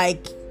page,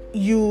 like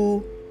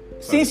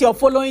since you're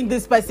following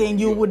this person,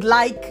 you would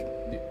like.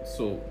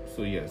 So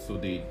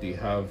they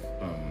have,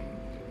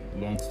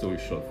 long story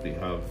short, they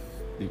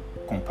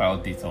compile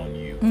data on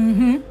you.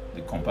 Mm-hmm.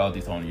 They compile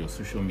data on your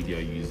social media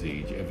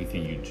usage,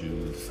 everything you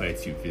do, the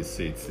sites you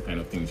visit, the kind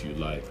of things you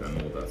like and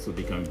all that. So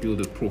they can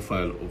build a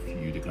profile of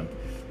you. They can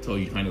tell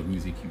you the kind of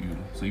music you.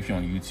 So if you're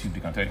on YouTube, they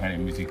can tell you the kind of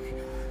music.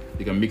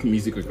 They can make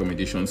music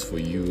recommendations for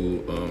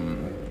you.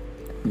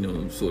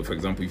 So for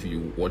example, if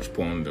you watch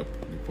porn, they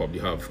probably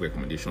have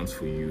recommendations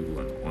for you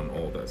and on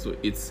all that. So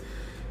it's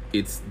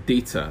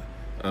data.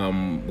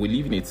 We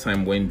live in a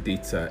time when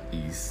data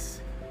is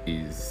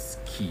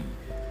key.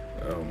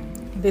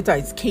 Data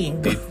is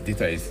king.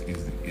 Data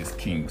is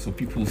king. So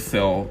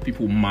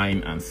people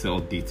mine and sell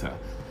data,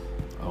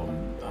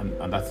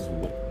 and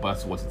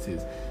that's what it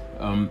is.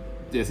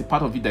 There's a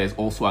part of it that is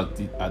also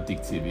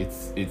addictive.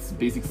 It's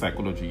basic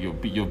psychology.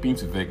 You're been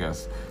to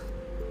Vegas.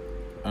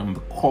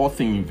 The core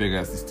thing in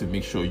Vegas is to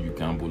make sure you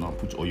gamble and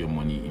put all your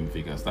money in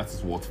Vegas. That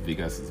is what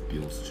Vegas is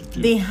built to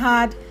do.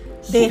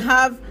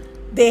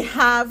 They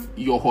have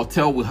your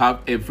hotel will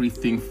have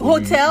everything for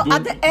hotel you.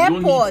 At the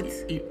airport.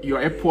 Your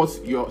airport,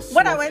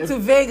 when I went to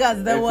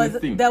Vegas, there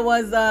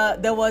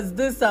was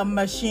this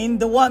machine,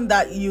 the one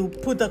that you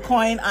put a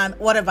coin and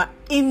whatever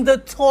in the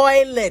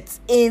toilet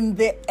in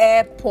the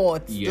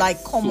airport. Yes.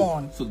 Like, come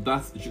on. So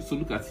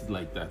look at it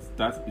like that.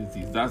 That's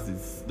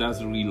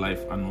real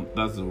life, and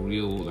that's a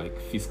real like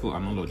fiscal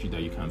analogy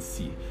that you can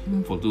see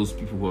for those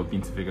people who have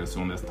been to Vegas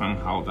to understand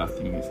how that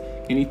thing is.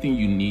 Anything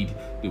you need,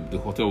 the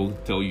hotel will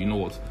tell you. You know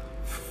what?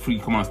 Free,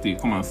 come and stay,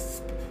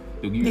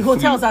 the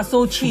hotels are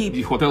so cheap.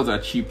 The hotels are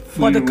cheap,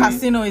 but the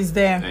casino is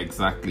there.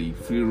 Exactly.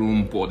 Free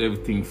room, board,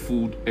 everything,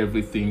 food,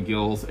 everything,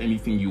 girls,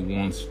 anything you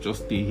want,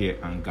 just stay here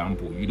and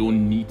gamble. You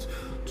don't need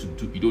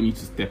to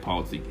step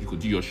out. You could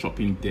do your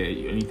shopping there.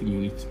 Anything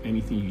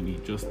you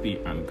need, just stay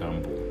and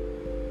gamble.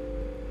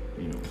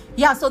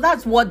 Yeah, so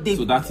that's what they.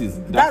 So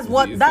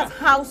that's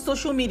how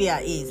social media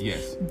is.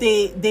 Yes.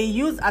 They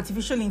use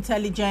artificial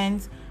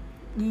intelligence,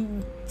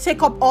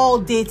 take up all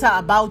data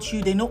about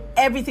you. They know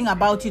everything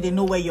about you. They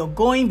know where you're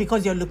going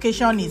because your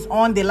location is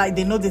on.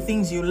 They know the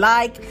things you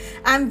like,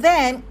 and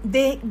then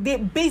they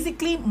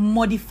basically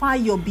modify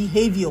your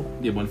behavior.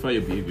 They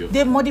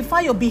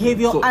modify your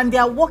behavior. So, and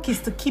their work is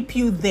to keep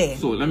you there.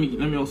 So let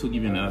me also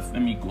give you another.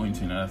 Let me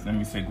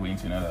segue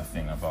into another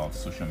thing about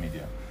social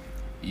media.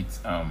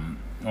 It's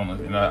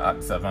another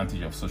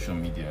disadvantage of social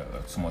media.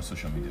 Too much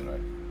social media,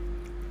 right?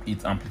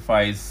 It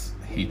amplifies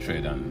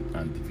hatred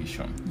and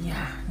division.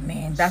 Yeah,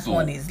 man, that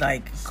one is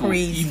like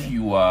crazy. If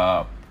you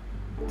are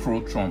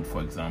pro-Trump,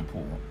 for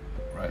example,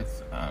 right,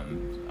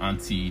 and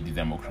anti the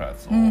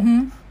Democrats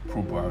or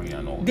pro-Buhari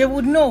and all, they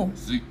would know.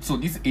 So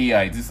this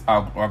AI, these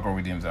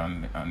algorithms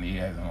and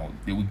AIs and all,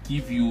 they will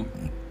give you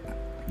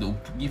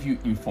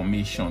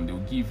information.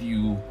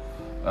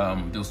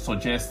 They'll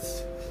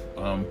suggest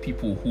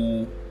people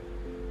who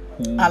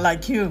are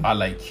like you.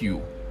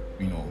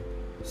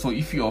 So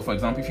if you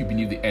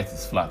believe the earth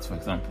is flat, for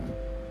example,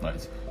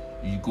 right,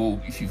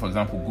 if you for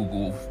example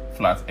Google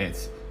flat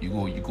earth, you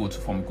go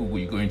from Google,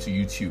 you go into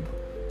YouTube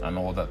and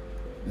all that.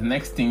 The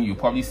next thing you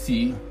probably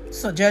see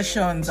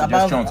suggestions of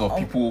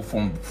people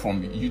from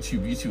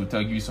YouTube. YouTube will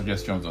tell you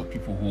suggestions of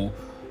people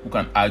who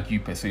can argue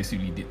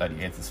persuasively that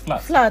the earth is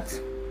flat.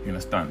 You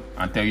understand?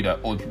 And tell you that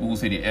all people who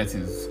say the earth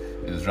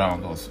is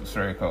round or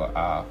spherical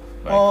are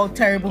like all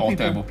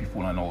terrible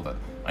people and all that.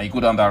 And you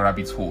go down that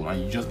rabbit hole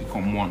and you just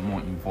become more and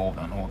more involved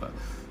and all that.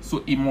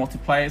 So it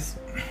multiplies.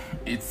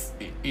 It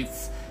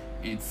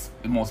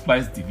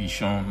multiplies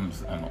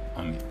divisions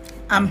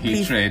and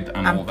hatred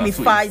and all that.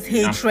 Amplifies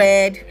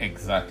hatred.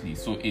 Exactly.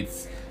 So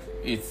it's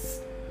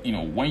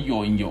when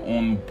you're in your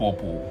own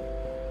bubble,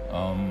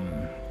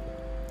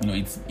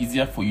 it's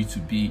easier for you to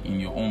be in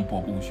your own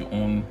bubble with your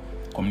own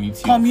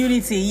community.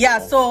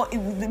 So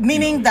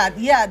meaning that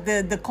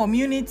the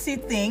community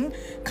thing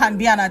can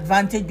be an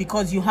advantage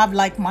because you have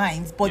like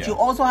minds, but you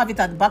also have it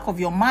at the back of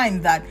your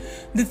mind that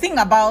the thing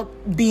about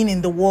being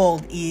in the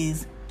world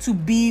is to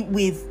be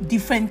with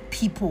different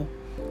people,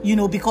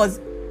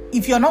 because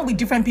if you're not with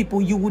different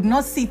people, you would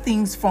not see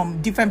things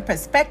from different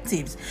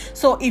perspectives.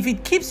 So if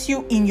it keeps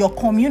you in your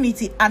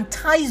community and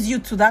ties you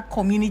to that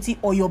community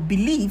or your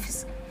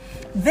beliefs,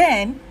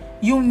 then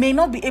you may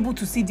not be able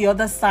to see the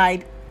other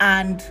side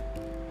and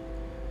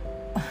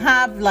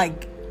have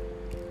like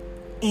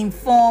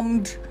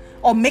informed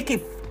or make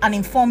an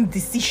informed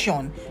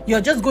decision.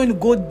 You're just going to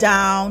go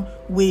down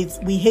with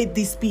we hate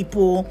these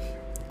people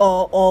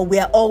or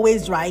we're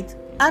always right.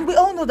 And we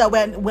all know that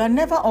we're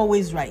never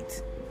always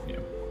right. Yeah.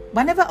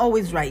 We're never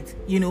always right,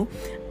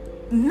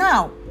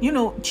 Now,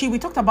 Chi, we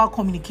talked about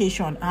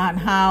communication and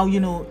how,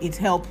 it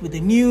helped with the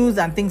news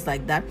and things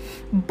like that.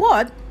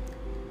 But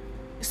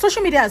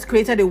social media has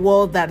created a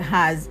world that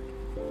has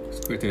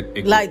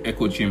created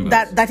echo chambers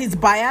that is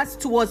biased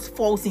towards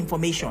false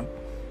information,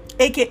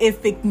 aka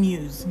fake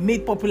news,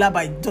 made popular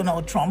by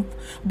Donald Trump.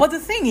 But the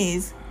thing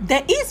is,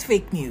 there is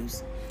fake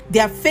news.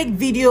 There are fake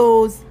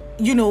videos.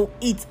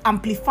 It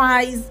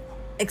amplifies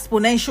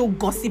exponential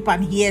gossip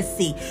and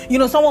hearsay.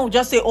 Someone will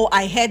just say, "Oh,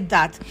 I heard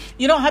that."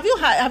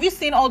 Have you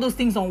seen all those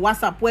things on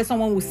WhatsApp where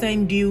someone will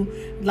send you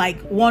like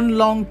one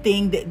long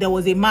thing? There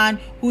was a man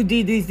who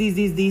did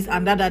this,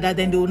 and that.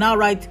 Then they will now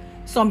write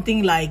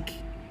something like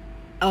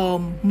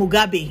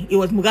Mugabe. It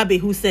was Mugabe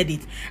who said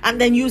it,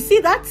 and then you see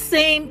that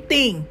same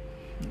thing,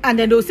 and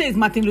then they'll say it's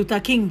Martin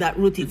Luther King that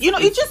wrote it.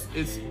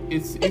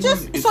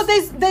 So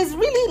there's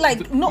really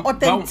like no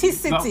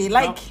authenticity.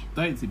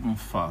 That is even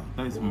far.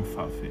 That is even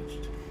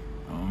far-fetched.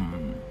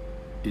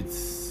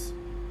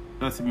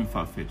 That's even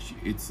far-fetched.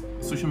 It's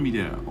social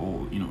media,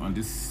 or on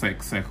this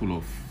cycle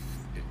of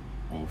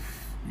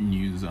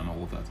news and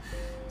all that.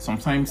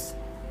 Sometimes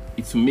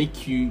it's to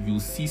make you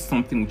see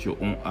something with your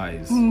own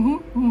eyes,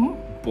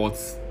 but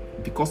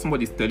because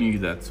somebody is telling you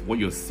that what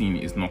you're seeing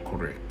is not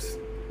correct,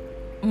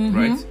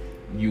 right?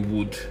 You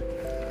would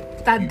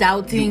start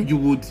doubting. You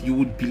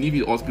would believe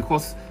it also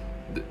because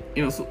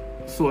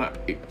So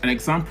an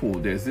example,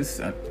 there's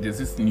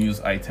this news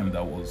item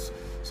that was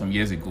some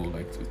years ago,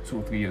 like 2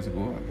 or 3 years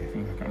ago,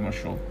 I'm not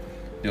sure.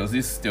 There were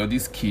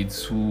these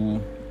kids who,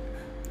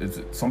 there's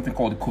something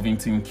called the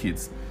Covington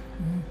kids.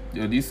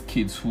 There are these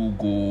kids who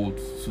go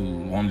to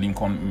one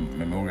Lincoln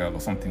Memorial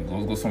or something,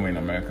 go somewhere in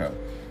America.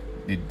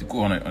 They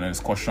go on an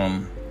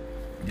excursion.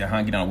 They're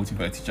hanging out waiting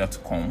for a teacher to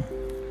come.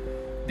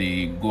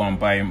 They go and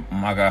buy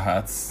MAGA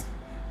hats,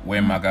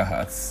 wear MAGA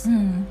hats.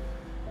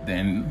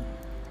 Then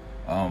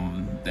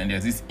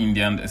there's this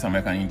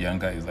American Indian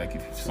guy. It's like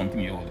if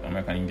something old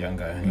American Indian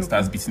guy, and he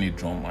starts beating a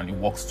drum and he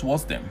walks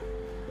towards them,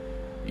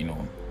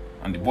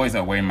 and the boys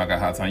are wearing MAGA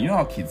hats, and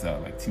how kids are,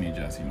 like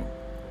teenagers,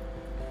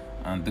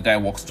 and the guy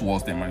walks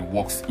towards them and he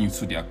walks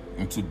into the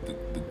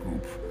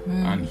group,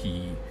 and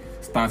he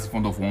stands in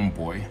front of one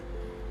boy,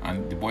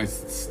 and the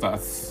worst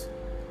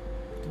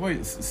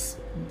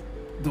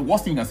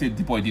thing you can say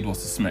the boy did was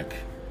to smirk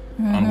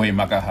and wear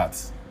MAGA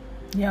hats.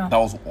 Yeah, that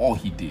was all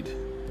he did.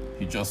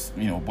 He just,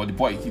 but the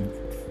boy,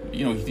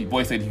 the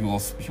boy said he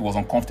was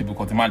uncomfortable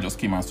because the man just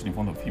came and stood in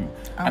front of him,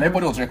 and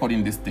everybody was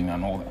recording this thing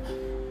and all that.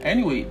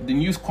 Anyway, the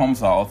news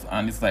comes out,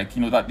 and it's like,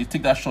 that they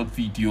take that short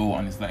video,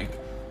 and it's like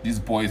these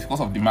boys, because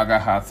of the MAGA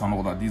hats and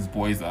all that, these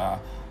boys are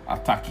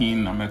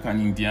attacking American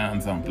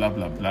Indians and blah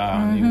blah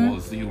blah, and he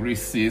was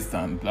racist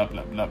and blah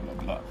blah blah blah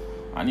blah,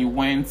 and he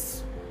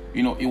went,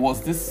 it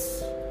was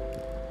this.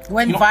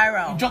 Went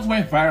viral. It just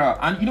went viral,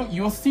 and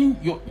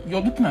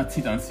you're looking at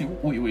it and saying,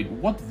 wait,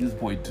 what did this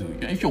boy do?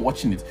 If you're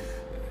watching it,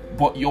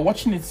 but you're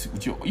watching it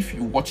if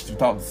you watch it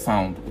without the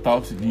sound,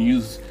 without the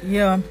news,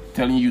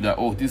 telling you that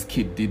this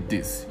kid did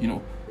this,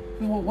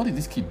 what did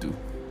this kid do?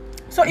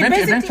 So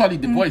eventually,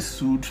 the boy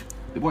sued.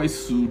 The boy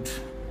sued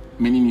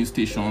many news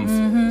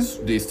stations.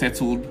 They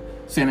settled.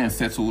 CNN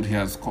settled. He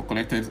has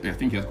collected. I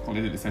think he has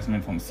collected a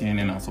settlement from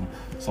CNN and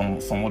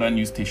some other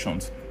news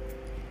stations.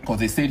 Because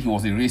they said he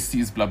was a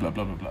racist, blah, blah,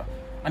 blah, blah, blah.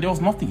 And there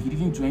was nothing. He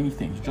didn't do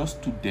anything. He just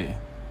stood there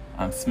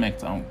and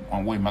smirked and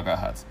wore MAGA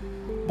hats.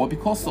 But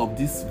because of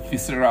this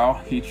visceral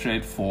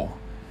hatred for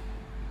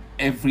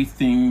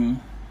everything,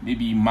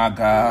 maybe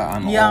MAGA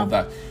and all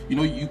that,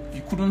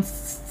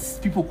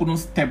 people couldn't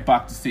step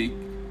back to say,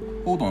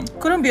 hold on.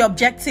 Couldn't be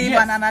objective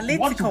and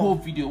analytical. Watch the whole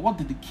video. What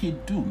did the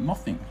kid do?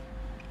 Nothing.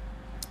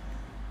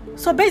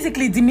 So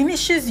basically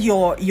diminishes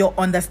your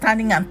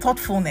understanding and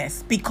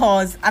thoughtfulness,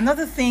 because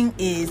another thing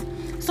is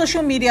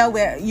social media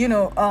where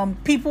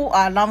people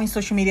are allowing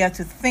social media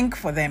to think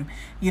for them,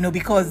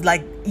 because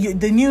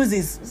the news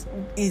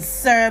is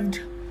served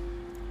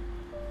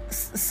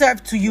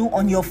to you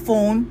on your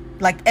phone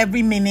like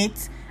every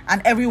minute,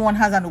 and everyone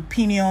has an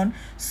opinion,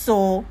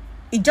 so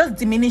it just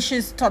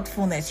diminishes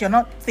thoughtfulness. You're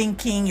not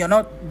thinking, you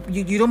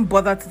don't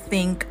bother to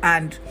think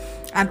and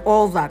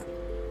all that.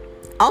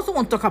 I also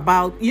want to talk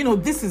about,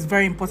 this is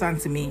very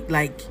important to me,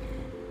 like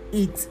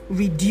it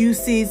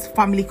reduces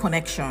family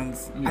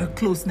connections and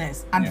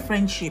closeness and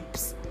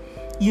friendships.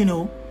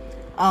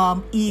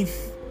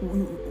 If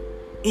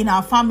in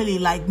our family,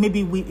 like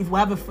maybe if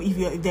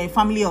they're a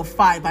family of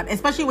 5, and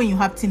especially when you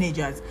have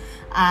teenagers,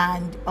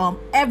 and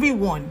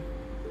everyone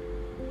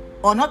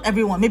or not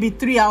everyone, maybe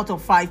 3 out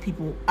of 5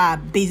 people are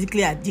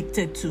basically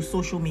addicted to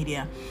social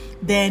media,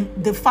 then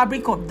the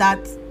fabric of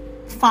that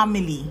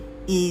family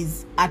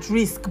is at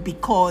risk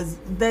because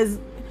there's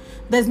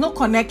no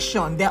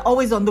connection. They're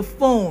always on the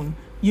phone,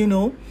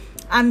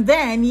 and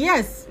then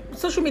yes,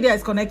 social media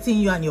is connecting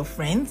you and your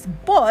friends,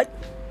 but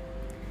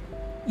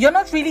you're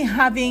not really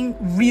having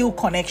real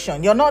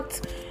connection. You're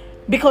not,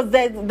 because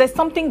there's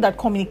something that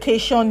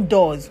communication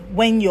does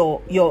when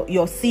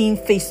you're seeing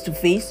face to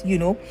face,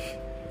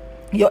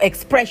 your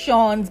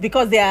expressions,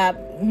 because they are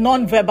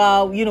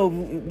non-verbal,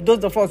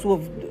 those of us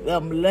who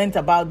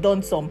have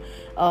done some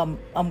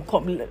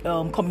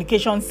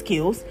communication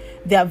skills,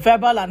 they are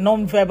verbal and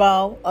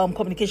non-verbal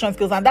communication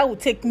skills, and that will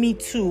take me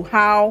to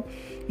how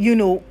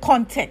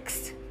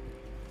context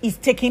is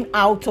taken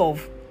out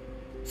of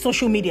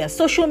social media.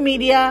 Social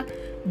media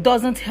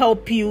doesn't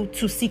help you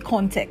to see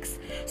context.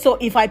 So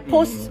if I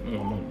post...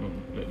 No.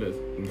 Let's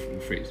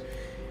rephrase.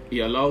 It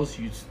allows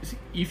you to,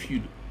 if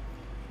you...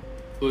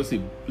 let's say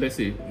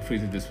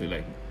phrase it this way,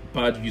 like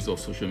bad use of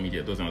social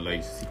media doesn't allow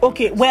you to see context.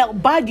 Okay, well,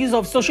 bad use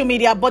of social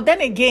media, but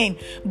then again,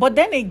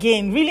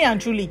 really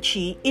and truly,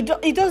 Chi,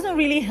 it doesn't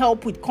really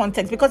help with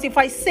context, because if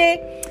I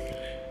say,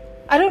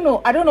 I don't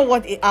know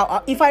what,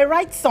 if I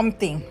write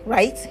something,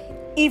 right?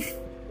 If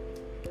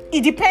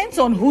it depends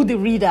on who the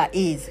reader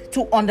is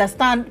to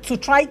understand, to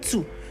try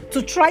to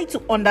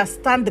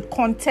understand the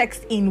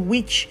context in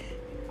which,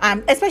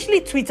 especially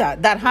Twitter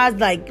that has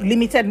like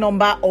limited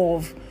number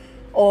of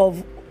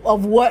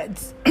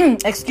words,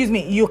 excuse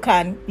me, you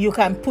can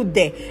put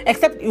there,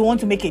 except you want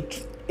to make a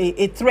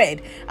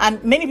thread,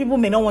 and many people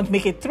may not want to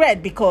make a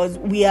thread because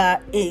we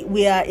are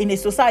in a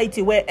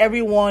society where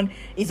everyone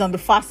is on the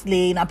fast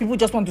lane and people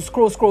just want to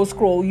scroll,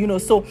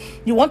 so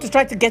you want to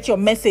try to get your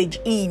message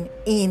in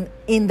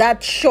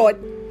that short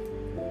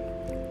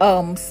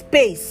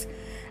space,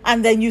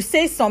 and then you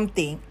say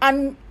something,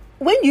 and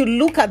when you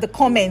look at the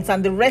comments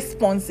and the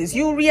responses,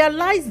 you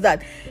realize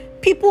that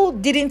people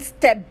didn't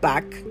step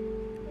back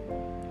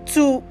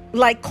to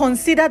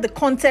consider the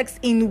context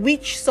in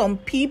which some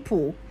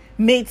people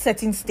made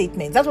certain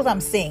statements. That's what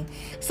I'm saying.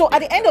 So at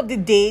the end of the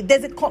day,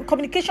 there's a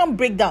communication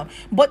breakdown.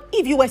 But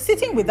if you were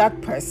sitting with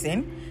that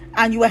person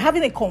and you were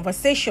having a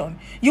conversation,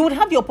 you would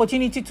have the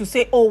opportunity to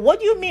say, oh, what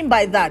do you mean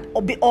by that?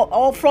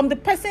 Or from the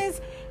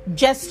person's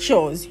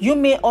gestures, you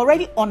may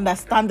already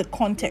understand the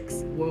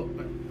context. Well,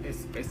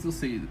 I still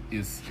say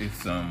it's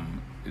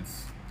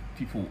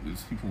people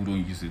who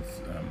don't use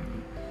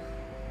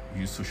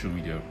social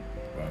media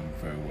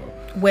very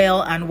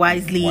well and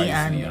wisely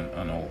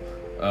and all.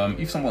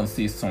 If someone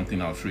says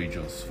something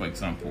outrageous, for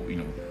example,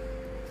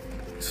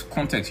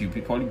 context, you'd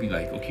probably be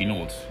like, okay, you know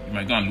what? You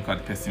might go and look at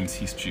the person's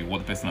history, what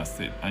the person has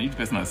said, and if the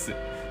person has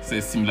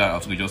said similar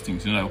outrageous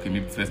things, okay,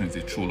 maybe this person is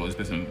a troll, or this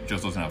person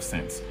just doesn't have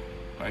sense,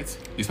 right?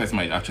 This person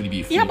might actually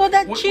be a fool. Yeah, but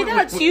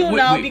that's you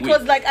now,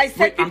 because like I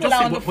said, people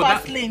are on the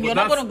fast lane. You're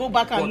not going to go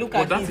back and look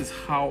at it. But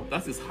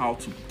that is how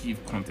to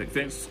give context.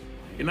 Then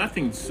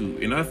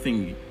another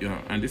thing,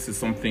 and this is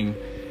something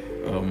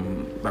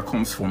that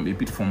comes from a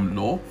bit from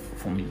law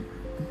for me.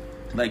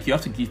 Like, you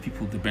have to give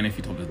people the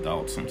benefit of the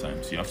doubt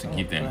sometimes. You have to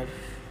give them,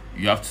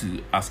 you have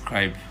to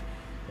ascribe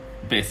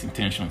best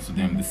intentions to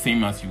them, the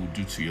same as you would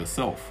do to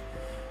yourself.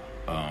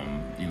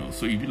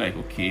 So you'd be like,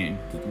 okay,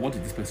 what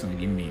did this person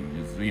really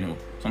mean?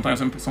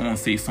 Sometimes when someone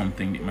says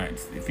something,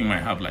 the thing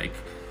might have like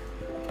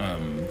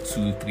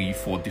 2, 3,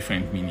 4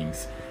 different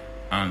meanings.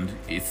 And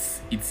it's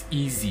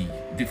easy.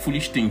 The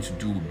foolish thing to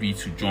do would be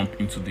to jump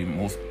into the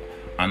most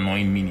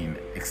annoying meaning,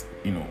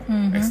 except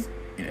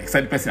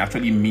the person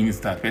actually means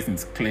that. The person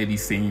is clearly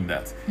saying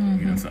that.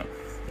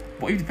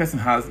 But if the person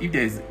if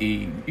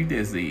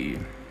there's a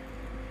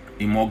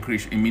more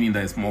gracious, a meaning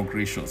that is more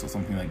gracious, or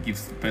something that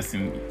gives the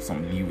person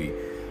some leeway,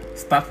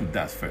 start with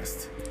that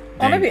first.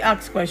 Or maybe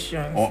ask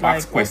questions.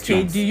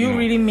 Okay, do you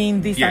really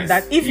mean this and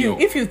that? If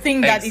you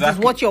think that it is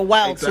worth your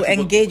while to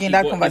engage in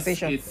that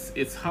conversation.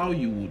 It's how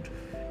you would.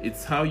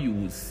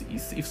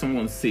 If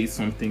someone says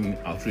something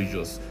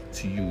outrageous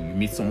to you, you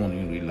meet someone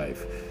in real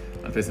life,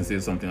 and the person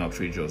says something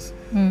outrageous,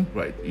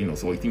 right?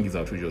 So you think it's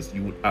outrageous.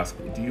 You would ask,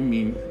 "Do you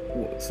mean?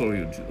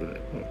 Sorry,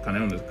 can I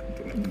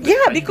understand?"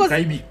 Yeah, because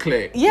can you be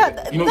clear?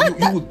 Yeah, you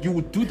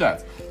would do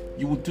that.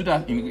 You would do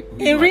that in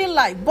real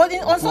life, but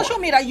on social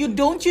media you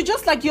don't. You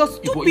just like, you're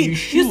stupid. You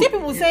see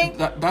people saying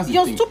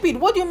you're stupid.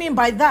 What do you mean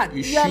by that?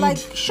 You're like,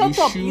 shut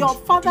up. Your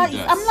father is.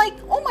 I'm like,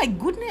 oh my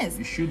goodness.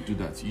 You should do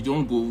that. You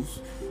don't go.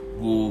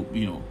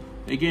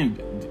 Again,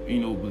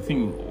 the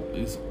thing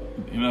is,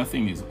 another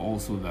thing is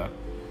also that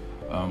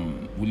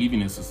we live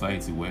in a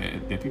society where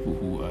there are people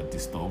who are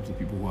disturbed, there are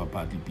people who are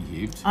badly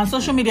behaved. And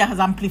social media has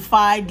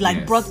amplified,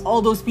 brought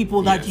all those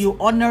people that you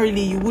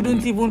ordinarily you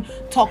wouldn't even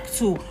talk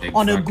to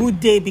on a good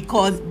day,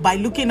 because by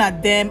looking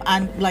at them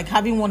and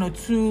having 1 or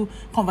 2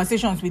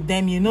 conversations with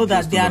them,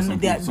 that they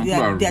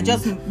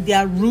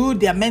are rude,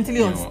 they are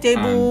mentally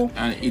unstable,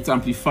 and it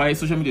amplifies.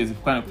 Social media is the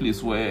kind of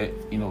place where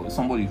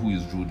somebody who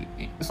is rude,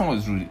 if someone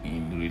is rude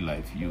in real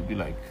life, you'll be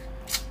like,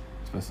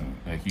 person,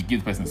 you give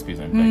the person space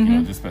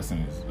and this person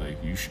is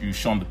you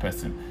shun the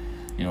person,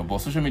 But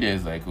social media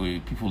is like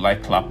people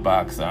like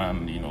clapbacks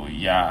and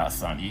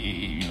yes and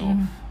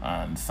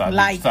and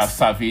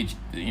savage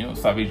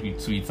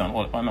retweets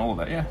and all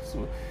that. Yeah.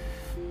 So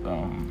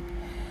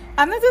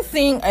another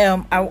thing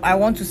I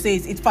want to say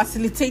is it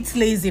facilitates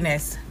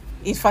laziness.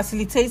 It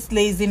facilitates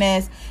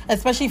laziness,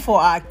 especially for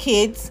our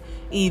kids.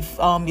 If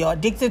you're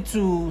addicted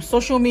to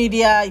social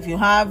media, if you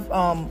have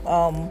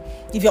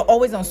if you're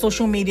always on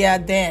social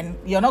media, then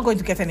you're not going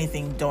to get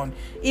anything done.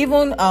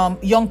 Even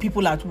young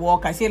people at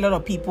work, I see a lot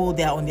of people,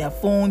 they're on their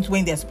phones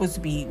when they're supposed to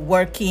be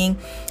working.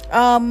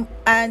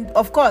 And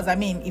of course, I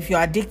mean, if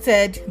you're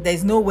addicted,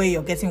 there's no way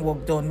you're getting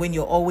work done when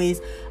you're always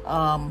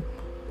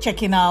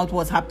checking out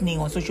what's happening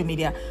on social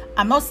media.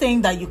 I'm not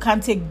saying that you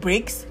can't take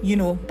breaks,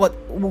 but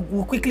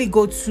we'll quickly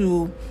go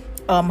to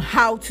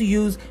how to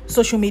use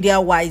social media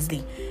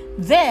wisely.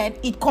 Then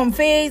it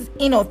conveys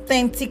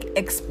inauthentic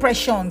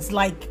expressions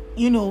like,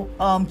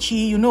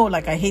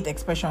 like I hate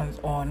expressions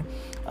on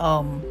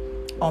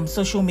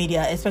social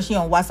media, especially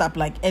on WhatsApp,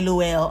 like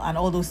LOL and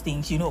all those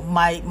things.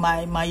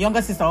 My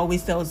younger sister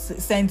always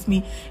sends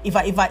me, if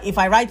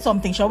I write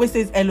something, she always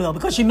says LOL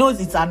because she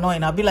knows it's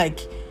annoying. I'll be like,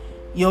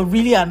 you're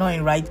really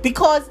annoying, right?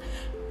 Because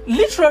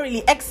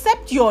literally,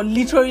 except you're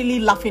literally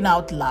laughing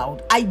out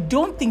loud, I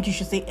don't think you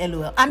should say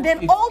LOL. And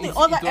then all the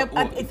other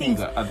things.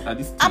 At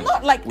this stage, I'm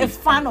not like a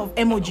fan of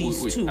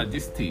emojis too. At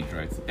this stage,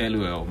 right?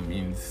 LOL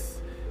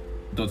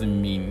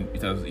doesn't mean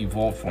it has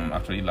evolved from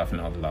actually laughing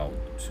out loud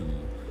to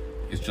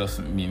it just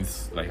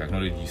means like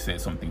acknowledge you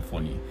said something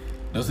funny.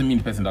 Doesn't mean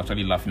the person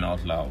actually laughing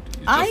out loud.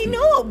 I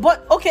know,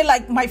 but okay,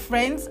 like my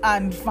friends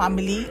and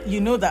family,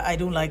 that I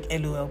don't like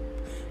LOL.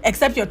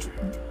 Except you're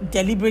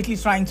deliberately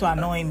trying to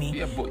annoy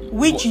me,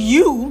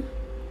 you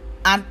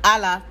and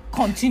Allah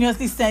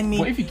continuously send me.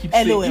 But if you keep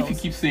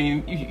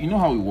saying, you know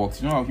how it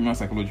works, you know how human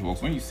psychology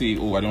works. When you say,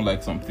 "Oh, I don't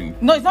like something,"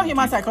 no, it's not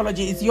human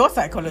psychology; it's your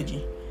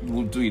psychology.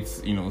 We'll do it,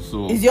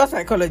 so it's your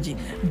psychology.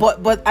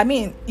 But I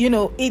mean,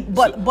 it.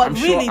 But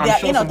really, they're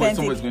inauthentic.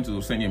 Someone's going to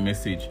send you a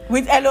message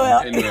with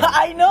LOL.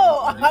 I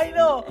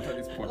know.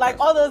 Like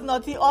all those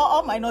naughty,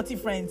 all my naughty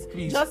friends.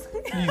 Please send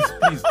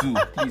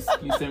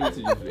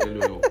messages with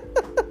LOL.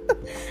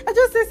 I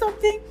just say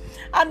something,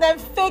 and then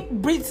fake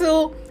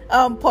brittle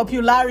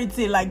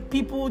popularity. Like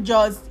people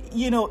just,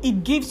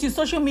 it gives you,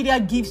 social media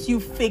gives you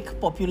fake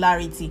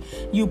popularity.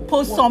 You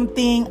post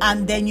something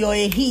and then you're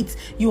a hit.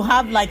 You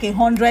have like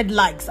 100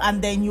 likes,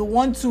 and then you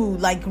want to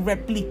like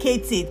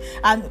replicate it,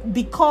 and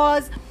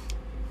because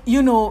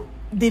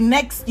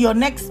your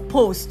next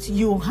post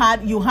you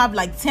have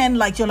like 10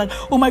 likes, you're like,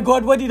 oh my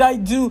god, what did I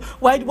do?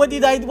 What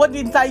didn't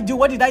I do?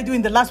 What did I do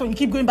in the last one? You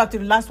keep going back to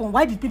the last one.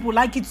 Why did people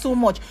like it so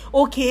much?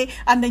 Okay,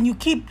 and then you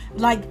keep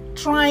like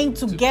trying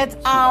to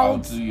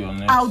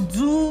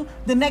outdo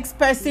the next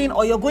person,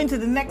 or you're going to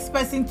the next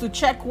person to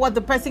check what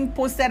the person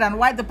posted and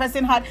why the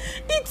person had.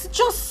 It's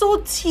just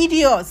so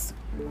tedious.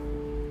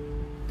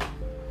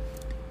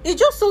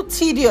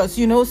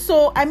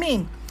 So I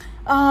mean,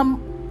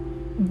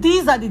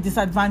 these are the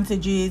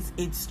disadvantages.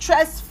 It's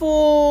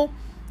stressful,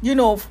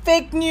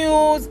 fake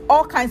news,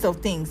 all kinds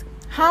of things.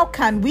 How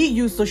can we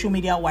use social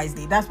media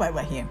wisely? That's why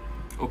we're here.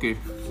 Okay,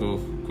 so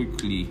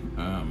quickly,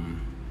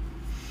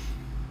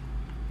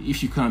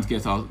 if you can't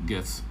get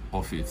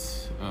off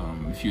it,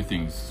 a few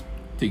things.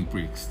 Take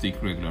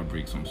regular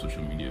breaks on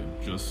social media.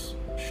 Just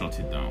shut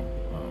it down.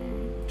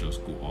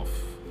 Just go off.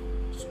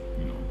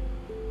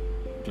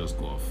 Just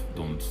go off.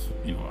 Don't,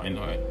 I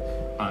know.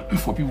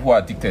 For people who are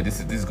addicted, this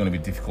is going to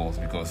be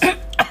difficult because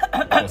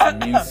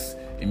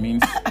it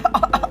means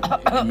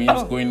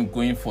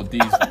going for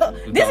days.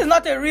 This is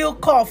not a real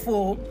cough.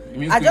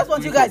 I just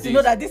want you guys to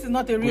know that this is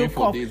not a real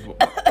cough.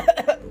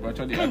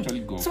 Actually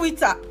go.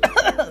 Twitter.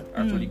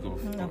 Actually go.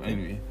 Okay.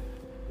 Anyway,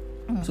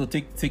 so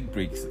take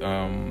breaks.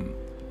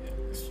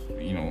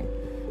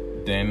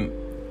 Then.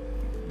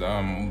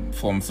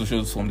 From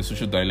the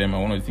social dilemma,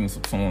 one of the things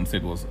someone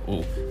said was,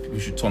 people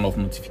should turn off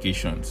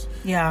notifications.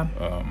 Yeah.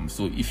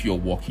 So if you're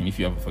working,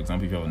 for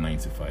example, if you have a 9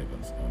 to 5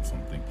 or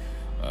something,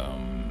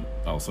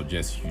 I'll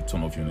suggest you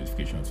turn off your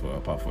notifications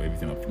apart from your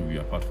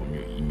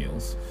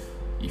emails,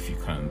 if you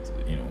can't,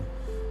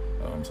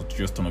 so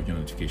just turn off your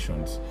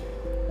notifications.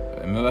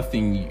 Another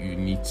thing you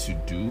need to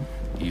do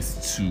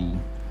is to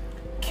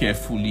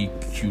carefully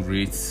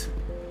curate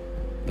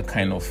the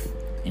kind of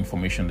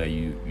information that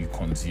you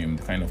consume,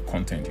 the kind of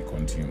content you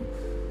consume.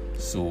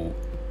 So,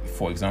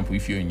 for example,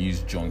 if you're a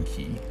news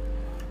junkie,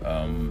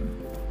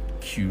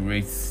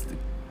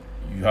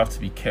 you have to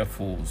be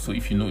careful. So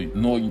if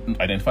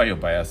identify your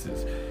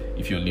biases.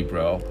 If you're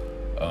liberal,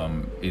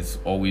 it's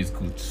always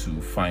good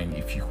to find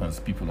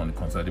people on the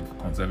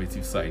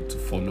conservative side to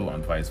follow,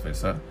 and vice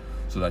versa,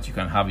 so that you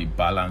can have a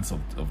balance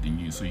of the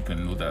news, so you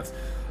can know that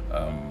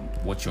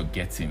what you're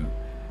getting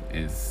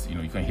is,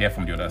 you can hear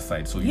from the other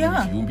side, so you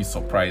won't be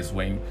surprised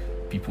when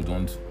people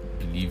don't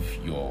believe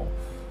your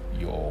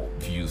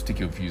views, take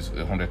your views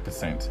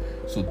 100%.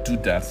 So do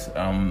that.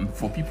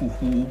 For people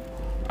who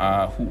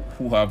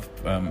have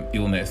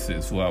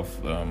illnesses, who have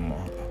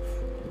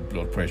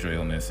blood pressure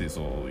illnesses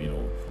or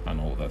and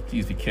all that.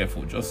 Please be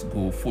careful. Just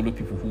go follow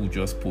people who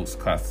just post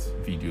cat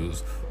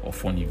videos or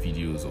funny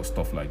videos or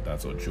stuff like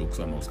that, or jokes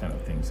and those kind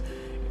of things.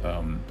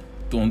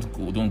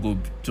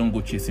 Don't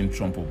go chasing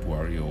Trump or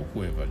Buhari or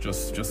whoever.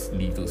 Just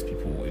leave those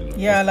people alone.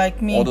 Yeah,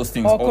 like me. All those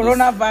things. Or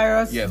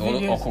coronavirus. Yes,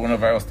 or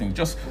coronavirus things.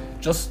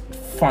 Just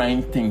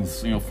find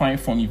things. Find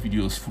funny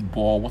videos,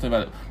 football,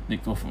 whatever.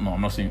 No,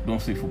 I'm not saying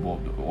don't say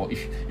football. Or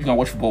if you can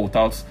watch football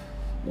without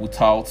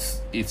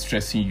it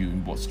stressing you,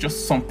 but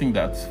just something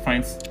that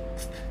finds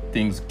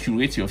things.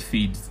 Curate your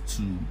feed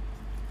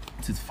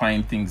to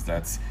find things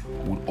that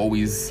would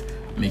always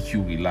make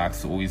you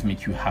relax, always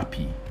make you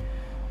happy.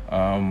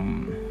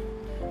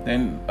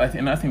 Then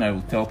another thing I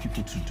will tell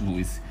people to do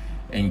is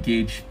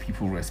engage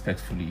people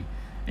respectfully.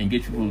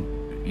 Engage people,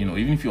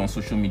 even if you're on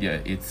social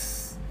media,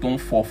 don't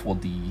fall for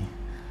the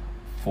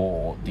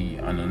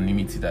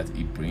anonymity that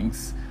it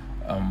brings.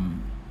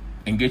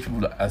 Engage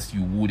people as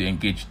you would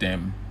engage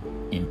them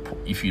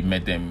if you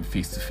met them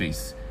face to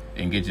face.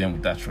 Engage them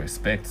with that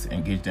respect.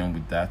 Engage them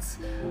with that.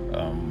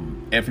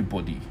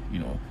 Everybody,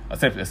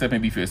 except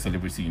maybe if you're a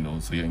celebrity,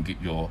 so you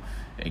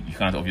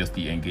can't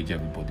obviously engage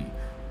everybody,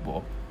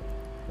 but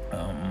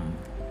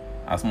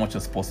as much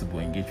as possible,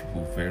 engage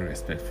people very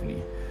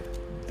respectfully.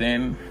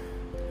 Then,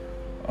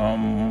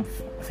 I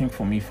think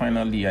for me,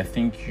 finally, I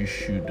think you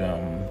should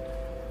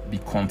be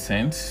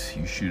content.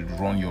 You should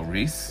run your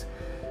race.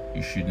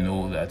 You should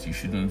know that you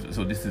shouldn't.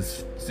 So this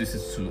is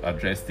to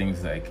address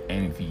things like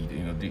envy.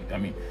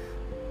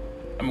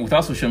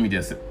 Without social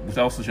media,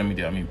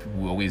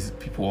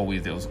 people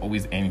always there was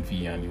always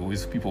envy, and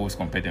people always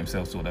compare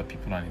themselves to other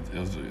people, and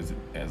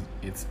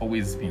it's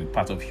always been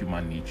part of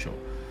human nature.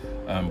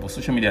 But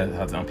social media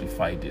has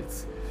amplified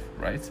it,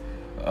 right?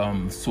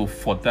 So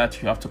for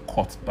that, you have to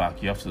cut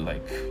back. You have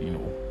to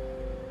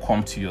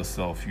come to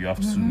yourself. You have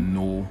to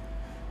know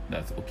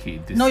that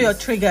know your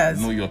triggers.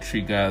 Know your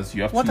triggers.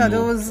 You have what to are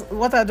know, those?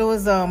 What are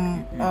those?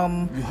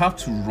 You have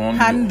to run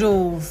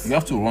handles. You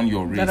have to run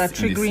your race that are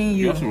triggering you.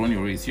 You have to run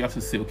your race. You have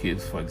to say, okay,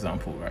 for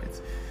example,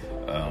 right?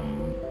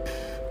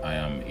 I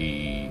am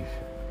a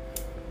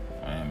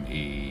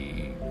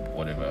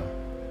whatever.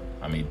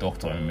 I'm a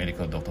doctor. I'm a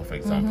medical doctor, for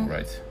example,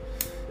 right?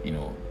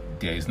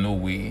 There is no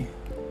way,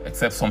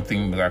 except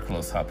something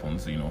miraculous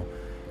happens,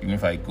 even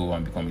if I go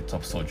and become a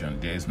top surgeon,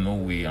 there is no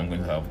way I'm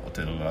going to have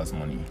 $1,000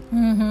 money.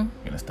 You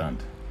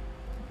understand?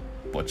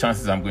 But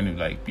chances I'm going to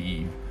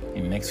be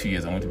in the next few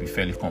years, I'm going to be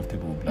fairly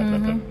comfortable, blah blah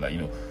blah blah.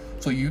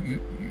 So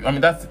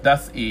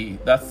that's a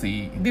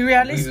be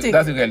realistic.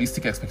 That's a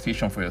realistic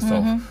expectation for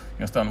yourself. You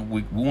understand?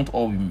 We won't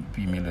all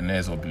be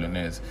millionaires or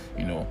billionaires.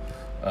 So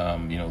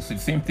the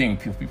same thing.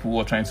 People who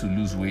are trying to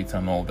lose weight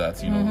and all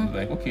that.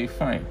 Okay,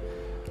 fine.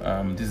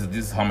 This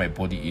is how my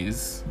body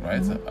is,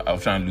 right? I'll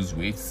try and lose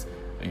weight.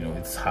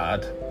 It's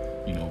hard,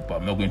 but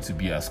I'm not going to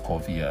be as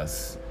curvy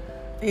as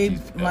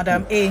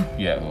Madam A.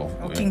 Yeah, or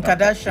Kim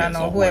Kardashian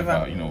or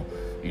whoever.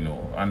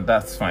 And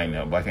that's fine.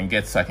 But I can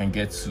get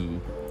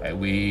to I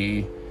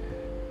weigh,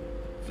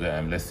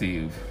 let's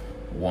say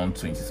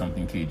 120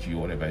 something kg,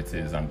 whatever it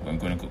is. I'm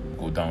going to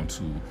go down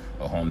to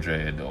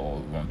 100 or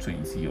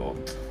 120 or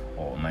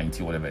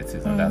 90, whatever it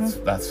is, and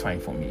that's fine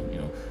for me.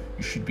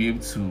 You should be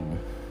able to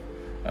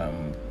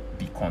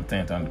be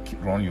content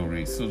and run your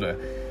race so that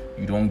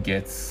you don't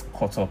get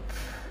caught up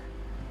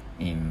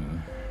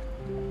in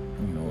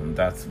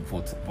that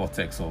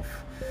vortex of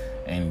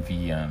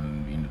envy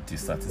and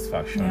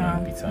dissatisfaction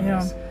and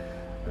bitterness.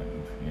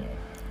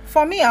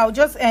 For me, I'll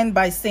just end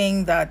by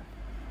saying that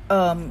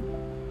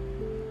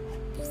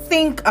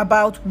think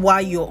about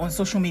why you're on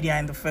social media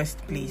in the first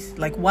place.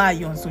 Like, why are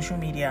you on social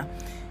media?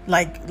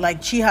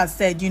 Like she has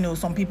said,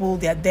 some people,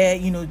 they're there,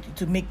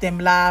 to make them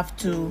laugh,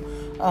 to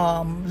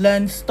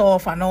learn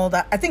stuff and all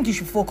that. I think you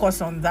should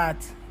focus on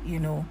that,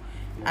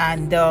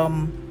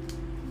 and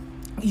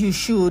you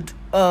should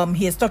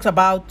he has talked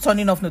about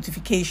turning off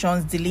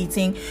notifications,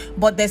 deleting,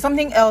 but there's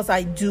something else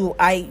I do.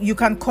 You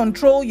can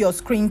control your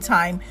screen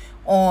time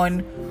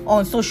on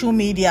social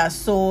media,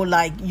 so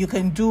you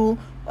can do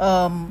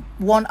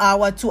 1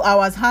 hour, 2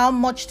 hours. How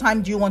much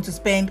time do you want to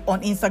spend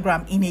on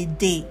Instagram in a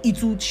day?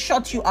 It will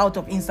shut you out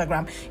of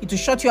Instagram. It will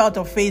shut you out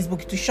of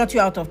Facebook. It will shut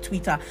you out of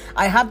Twitter.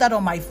 I have that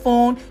on my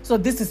phone. So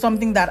this is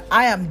something that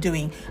I am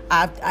doing.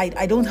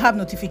 I don't have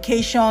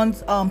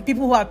notifications.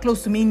 People who are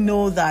close to me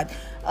know that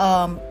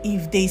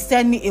if they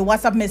send me a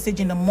WhatsApp message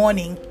in the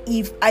morning,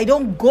 if I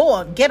don't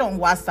get on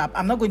WhatsApp,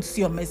 I'm not going to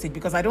see your message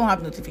because I don't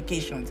have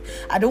notifications.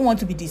 I don't want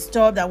to be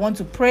disturbed. I want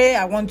to pray.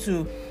 I want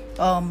to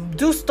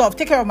do stuff,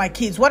 take care of my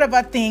kids,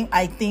 whatever thing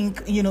I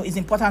think is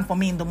important for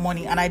me in the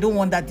morning, and I don't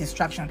want that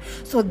distraction.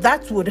 So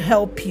that would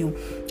help you.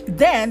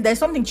 Then there's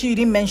something you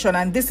didn't mention,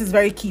 and this is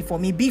very key for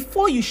me.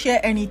 Before you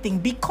share anything,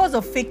 because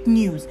of fake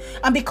news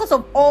and because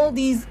of all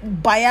these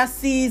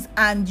biases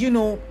and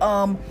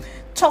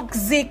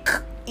toxic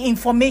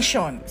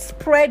information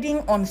spreading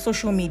on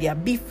social media,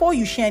 before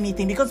you share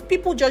anything, because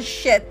people just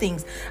share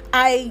things.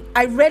 I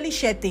rarely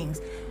share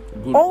things.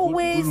 Good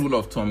rule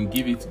of thumb: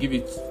 give it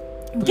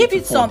Give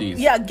it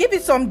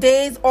some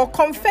days, or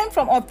confirm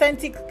from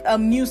authentic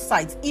news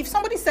sites. If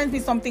somebody sends me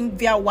something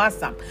via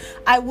WhatsApp,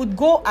 I would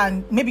go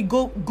and maybe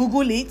go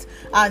Google it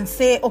and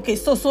say, okay,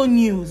 so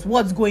news,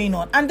 what's going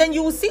on? And then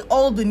you will see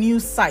all the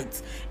news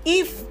sites.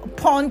 If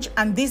Punch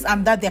and this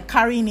and that, they're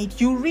carrying it,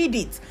 you read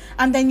it,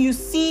 and then you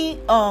see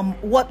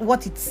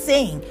what it's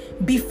saying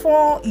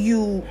before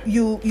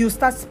you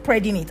start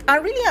spreading it.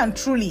 And really and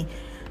truly,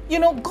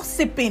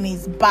 gossiping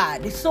is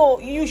bad. So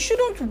you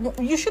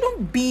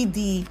shouldn't be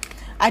the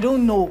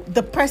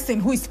person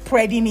who is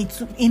spreading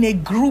it in a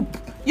group.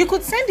 You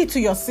could send it to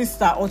your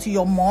sister or to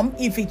your mom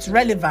if it's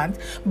relevant,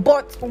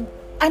 but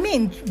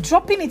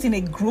dropping it in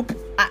a group,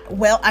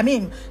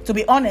 to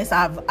be honest,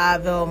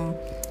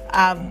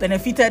 I've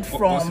benefited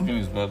from. Gossiping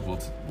is bad,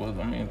 but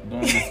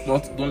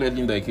don't let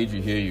Linda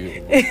Ikeji hear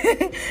you.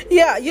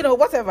 Yeah,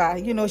 whatever.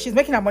 She's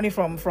making her money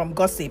from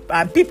gossip,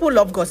 and people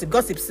love gossip.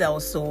 Gossip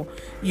sells, so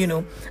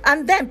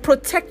And then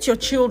protect your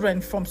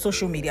children from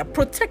social media.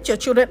 Protect your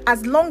children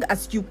as long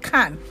as you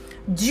can.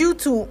 Due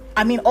to,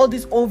 all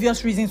these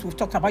obvious reasons we've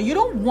talked about. You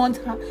don't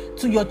want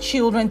your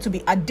children to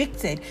be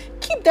addicted.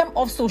 Keep them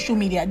off social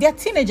media. They're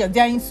teenagers.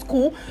 They're in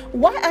school.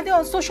 Why are they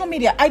on social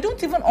media? I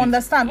don't even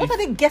understand. What are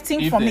they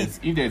getting from it?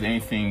 If there's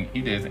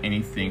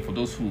anything, for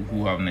those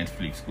who have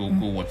Netflix, go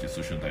watch The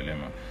Social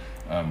Dilemma.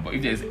 But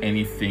if there's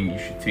anything you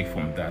should take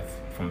from that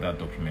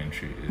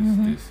documentary is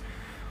this: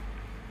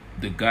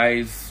 the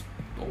guys,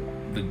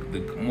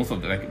 most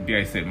of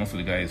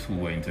the guys who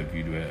were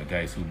interviewed were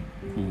guys who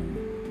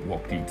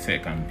worked in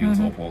tech and built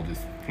up all these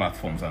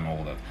platforms and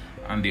all that,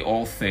 and they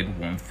all said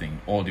one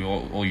thing, all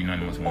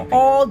unanimous one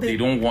thing: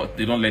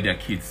 they don't let their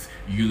kids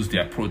use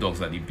their products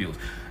that they built.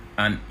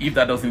 And if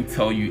that doesn't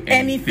tell you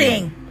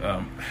anything.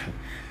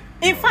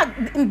 In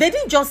fact, they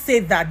didn't just say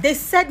that. They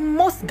said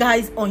most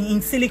guys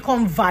in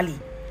Silicon Valley,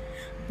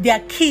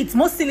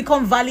 most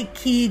Silicon Valley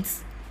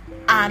kids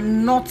are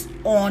not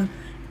on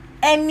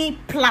any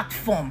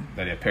platform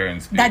that their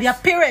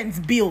parents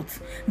built.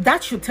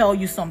 That should tell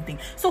you something.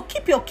 So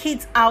keep your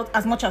kids out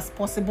as much as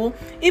possible,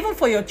 even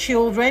for your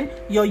children.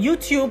 Your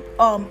YouTube,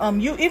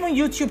 even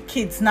YouTube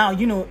kids now,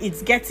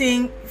 it's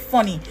getting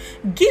funny.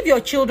 Give your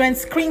children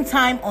screen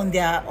time on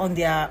their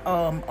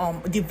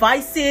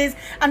devices,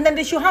 and then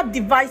they should have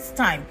device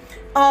time.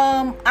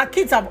 Our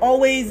kids have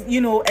always,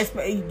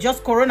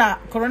 just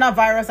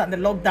coronavirus and the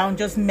lockdown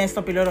just messed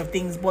up a lot of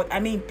things. But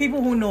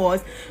people who know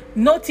us,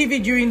 no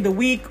TV during the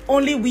week,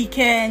 only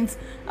weekends.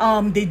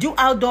 They do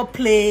outdoor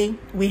play.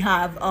 We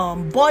have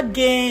board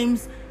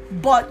games,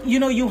 but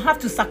you have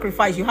to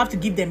sacrifice. You have to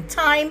give them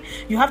time.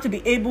 You have to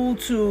be able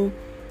to,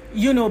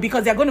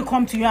 because they're going to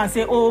come to you and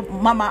say, "Oh,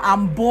 Mama,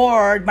 I'm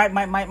bored."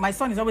 My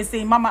son is always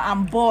saying, "Mama,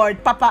 I'm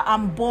bored. Papa,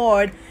 I'm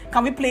bored.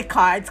 Can we play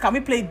cards? Can we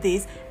play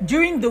this?"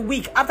 During the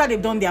week after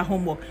they've done their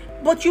homework.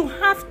 But you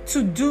have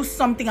to do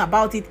something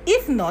about it.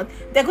 If not,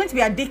 they're going to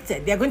be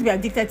addicted. They're going to be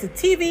addicted to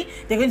TV.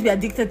 They're going to be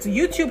addicted to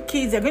YouTube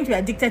Kids. They're going to be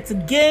addicted to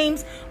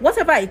games.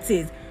 Whatever it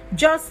is,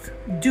 just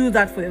do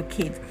that for your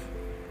kids.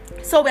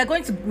 So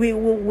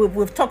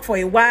we've talked for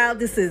a while.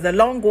 This is a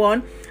long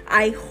one.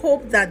 I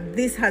hope that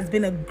this has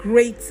been a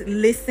great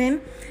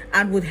listen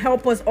and would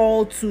help us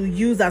all to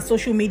use our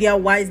social media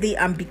wisely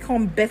and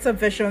become better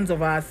versions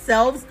of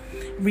ourselves.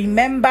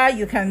 Remember,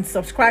 you can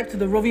subscribe to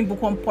the Roving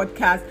Bookworm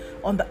podcast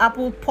on the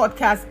Apple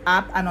Podcast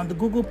app and on the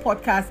Google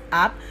Podcast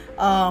app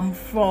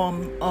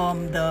from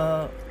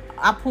the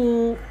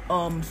Apple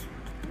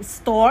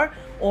store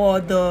or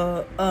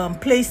the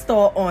Play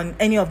Store on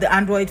any of the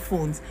Android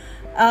phones.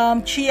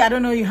 Chi, I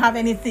don't know, you have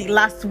anything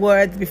last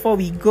words before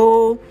we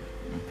go?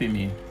 Pay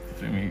me.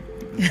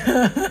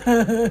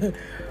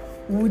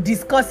 We'll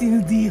discuss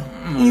in the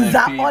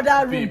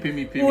other room. Pay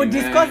me. We'll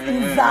discuss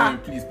in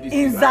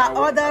the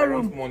other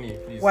room. Money,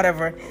 please.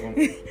 Whatever.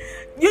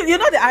 You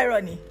know the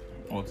irony?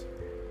 What?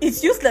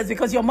 It's useless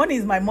because your money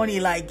is my money.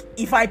 Like,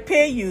 if I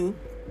pay you,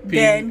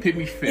 pay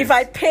me first. If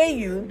I pay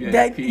you,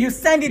 you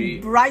send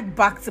it right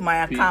back to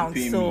my account.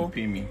 Pay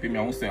me. I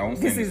won't send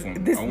this one.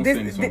 I won't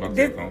send this one back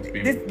to your account.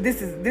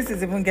 This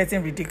is even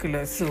getting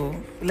ridiculous. So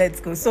let's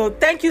go. So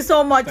thank you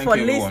so much for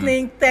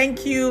listening.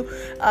 Thank you.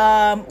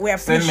 We appreciate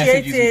send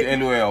messages it.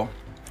 With LOL.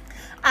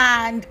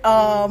 And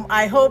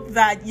I hope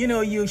that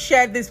you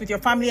share this with your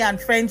family and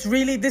friends.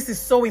 Really, this is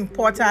so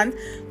important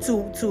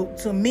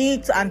to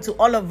me and to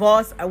all of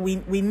us.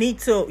 We need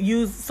to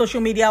use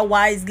social media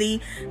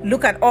wisely.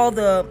 Look at all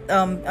the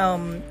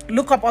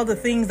look up all the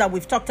things that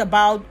we've talked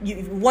about.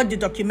 Watch the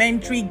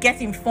documentary, get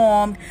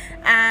informed,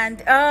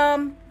 and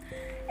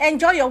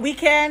enjoy your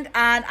weekend.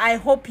 And I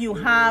hope you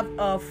have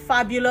a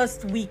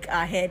fabulous week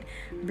ahead.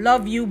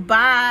 Love you.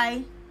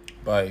 Bye.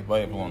 Bye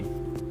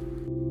everyone.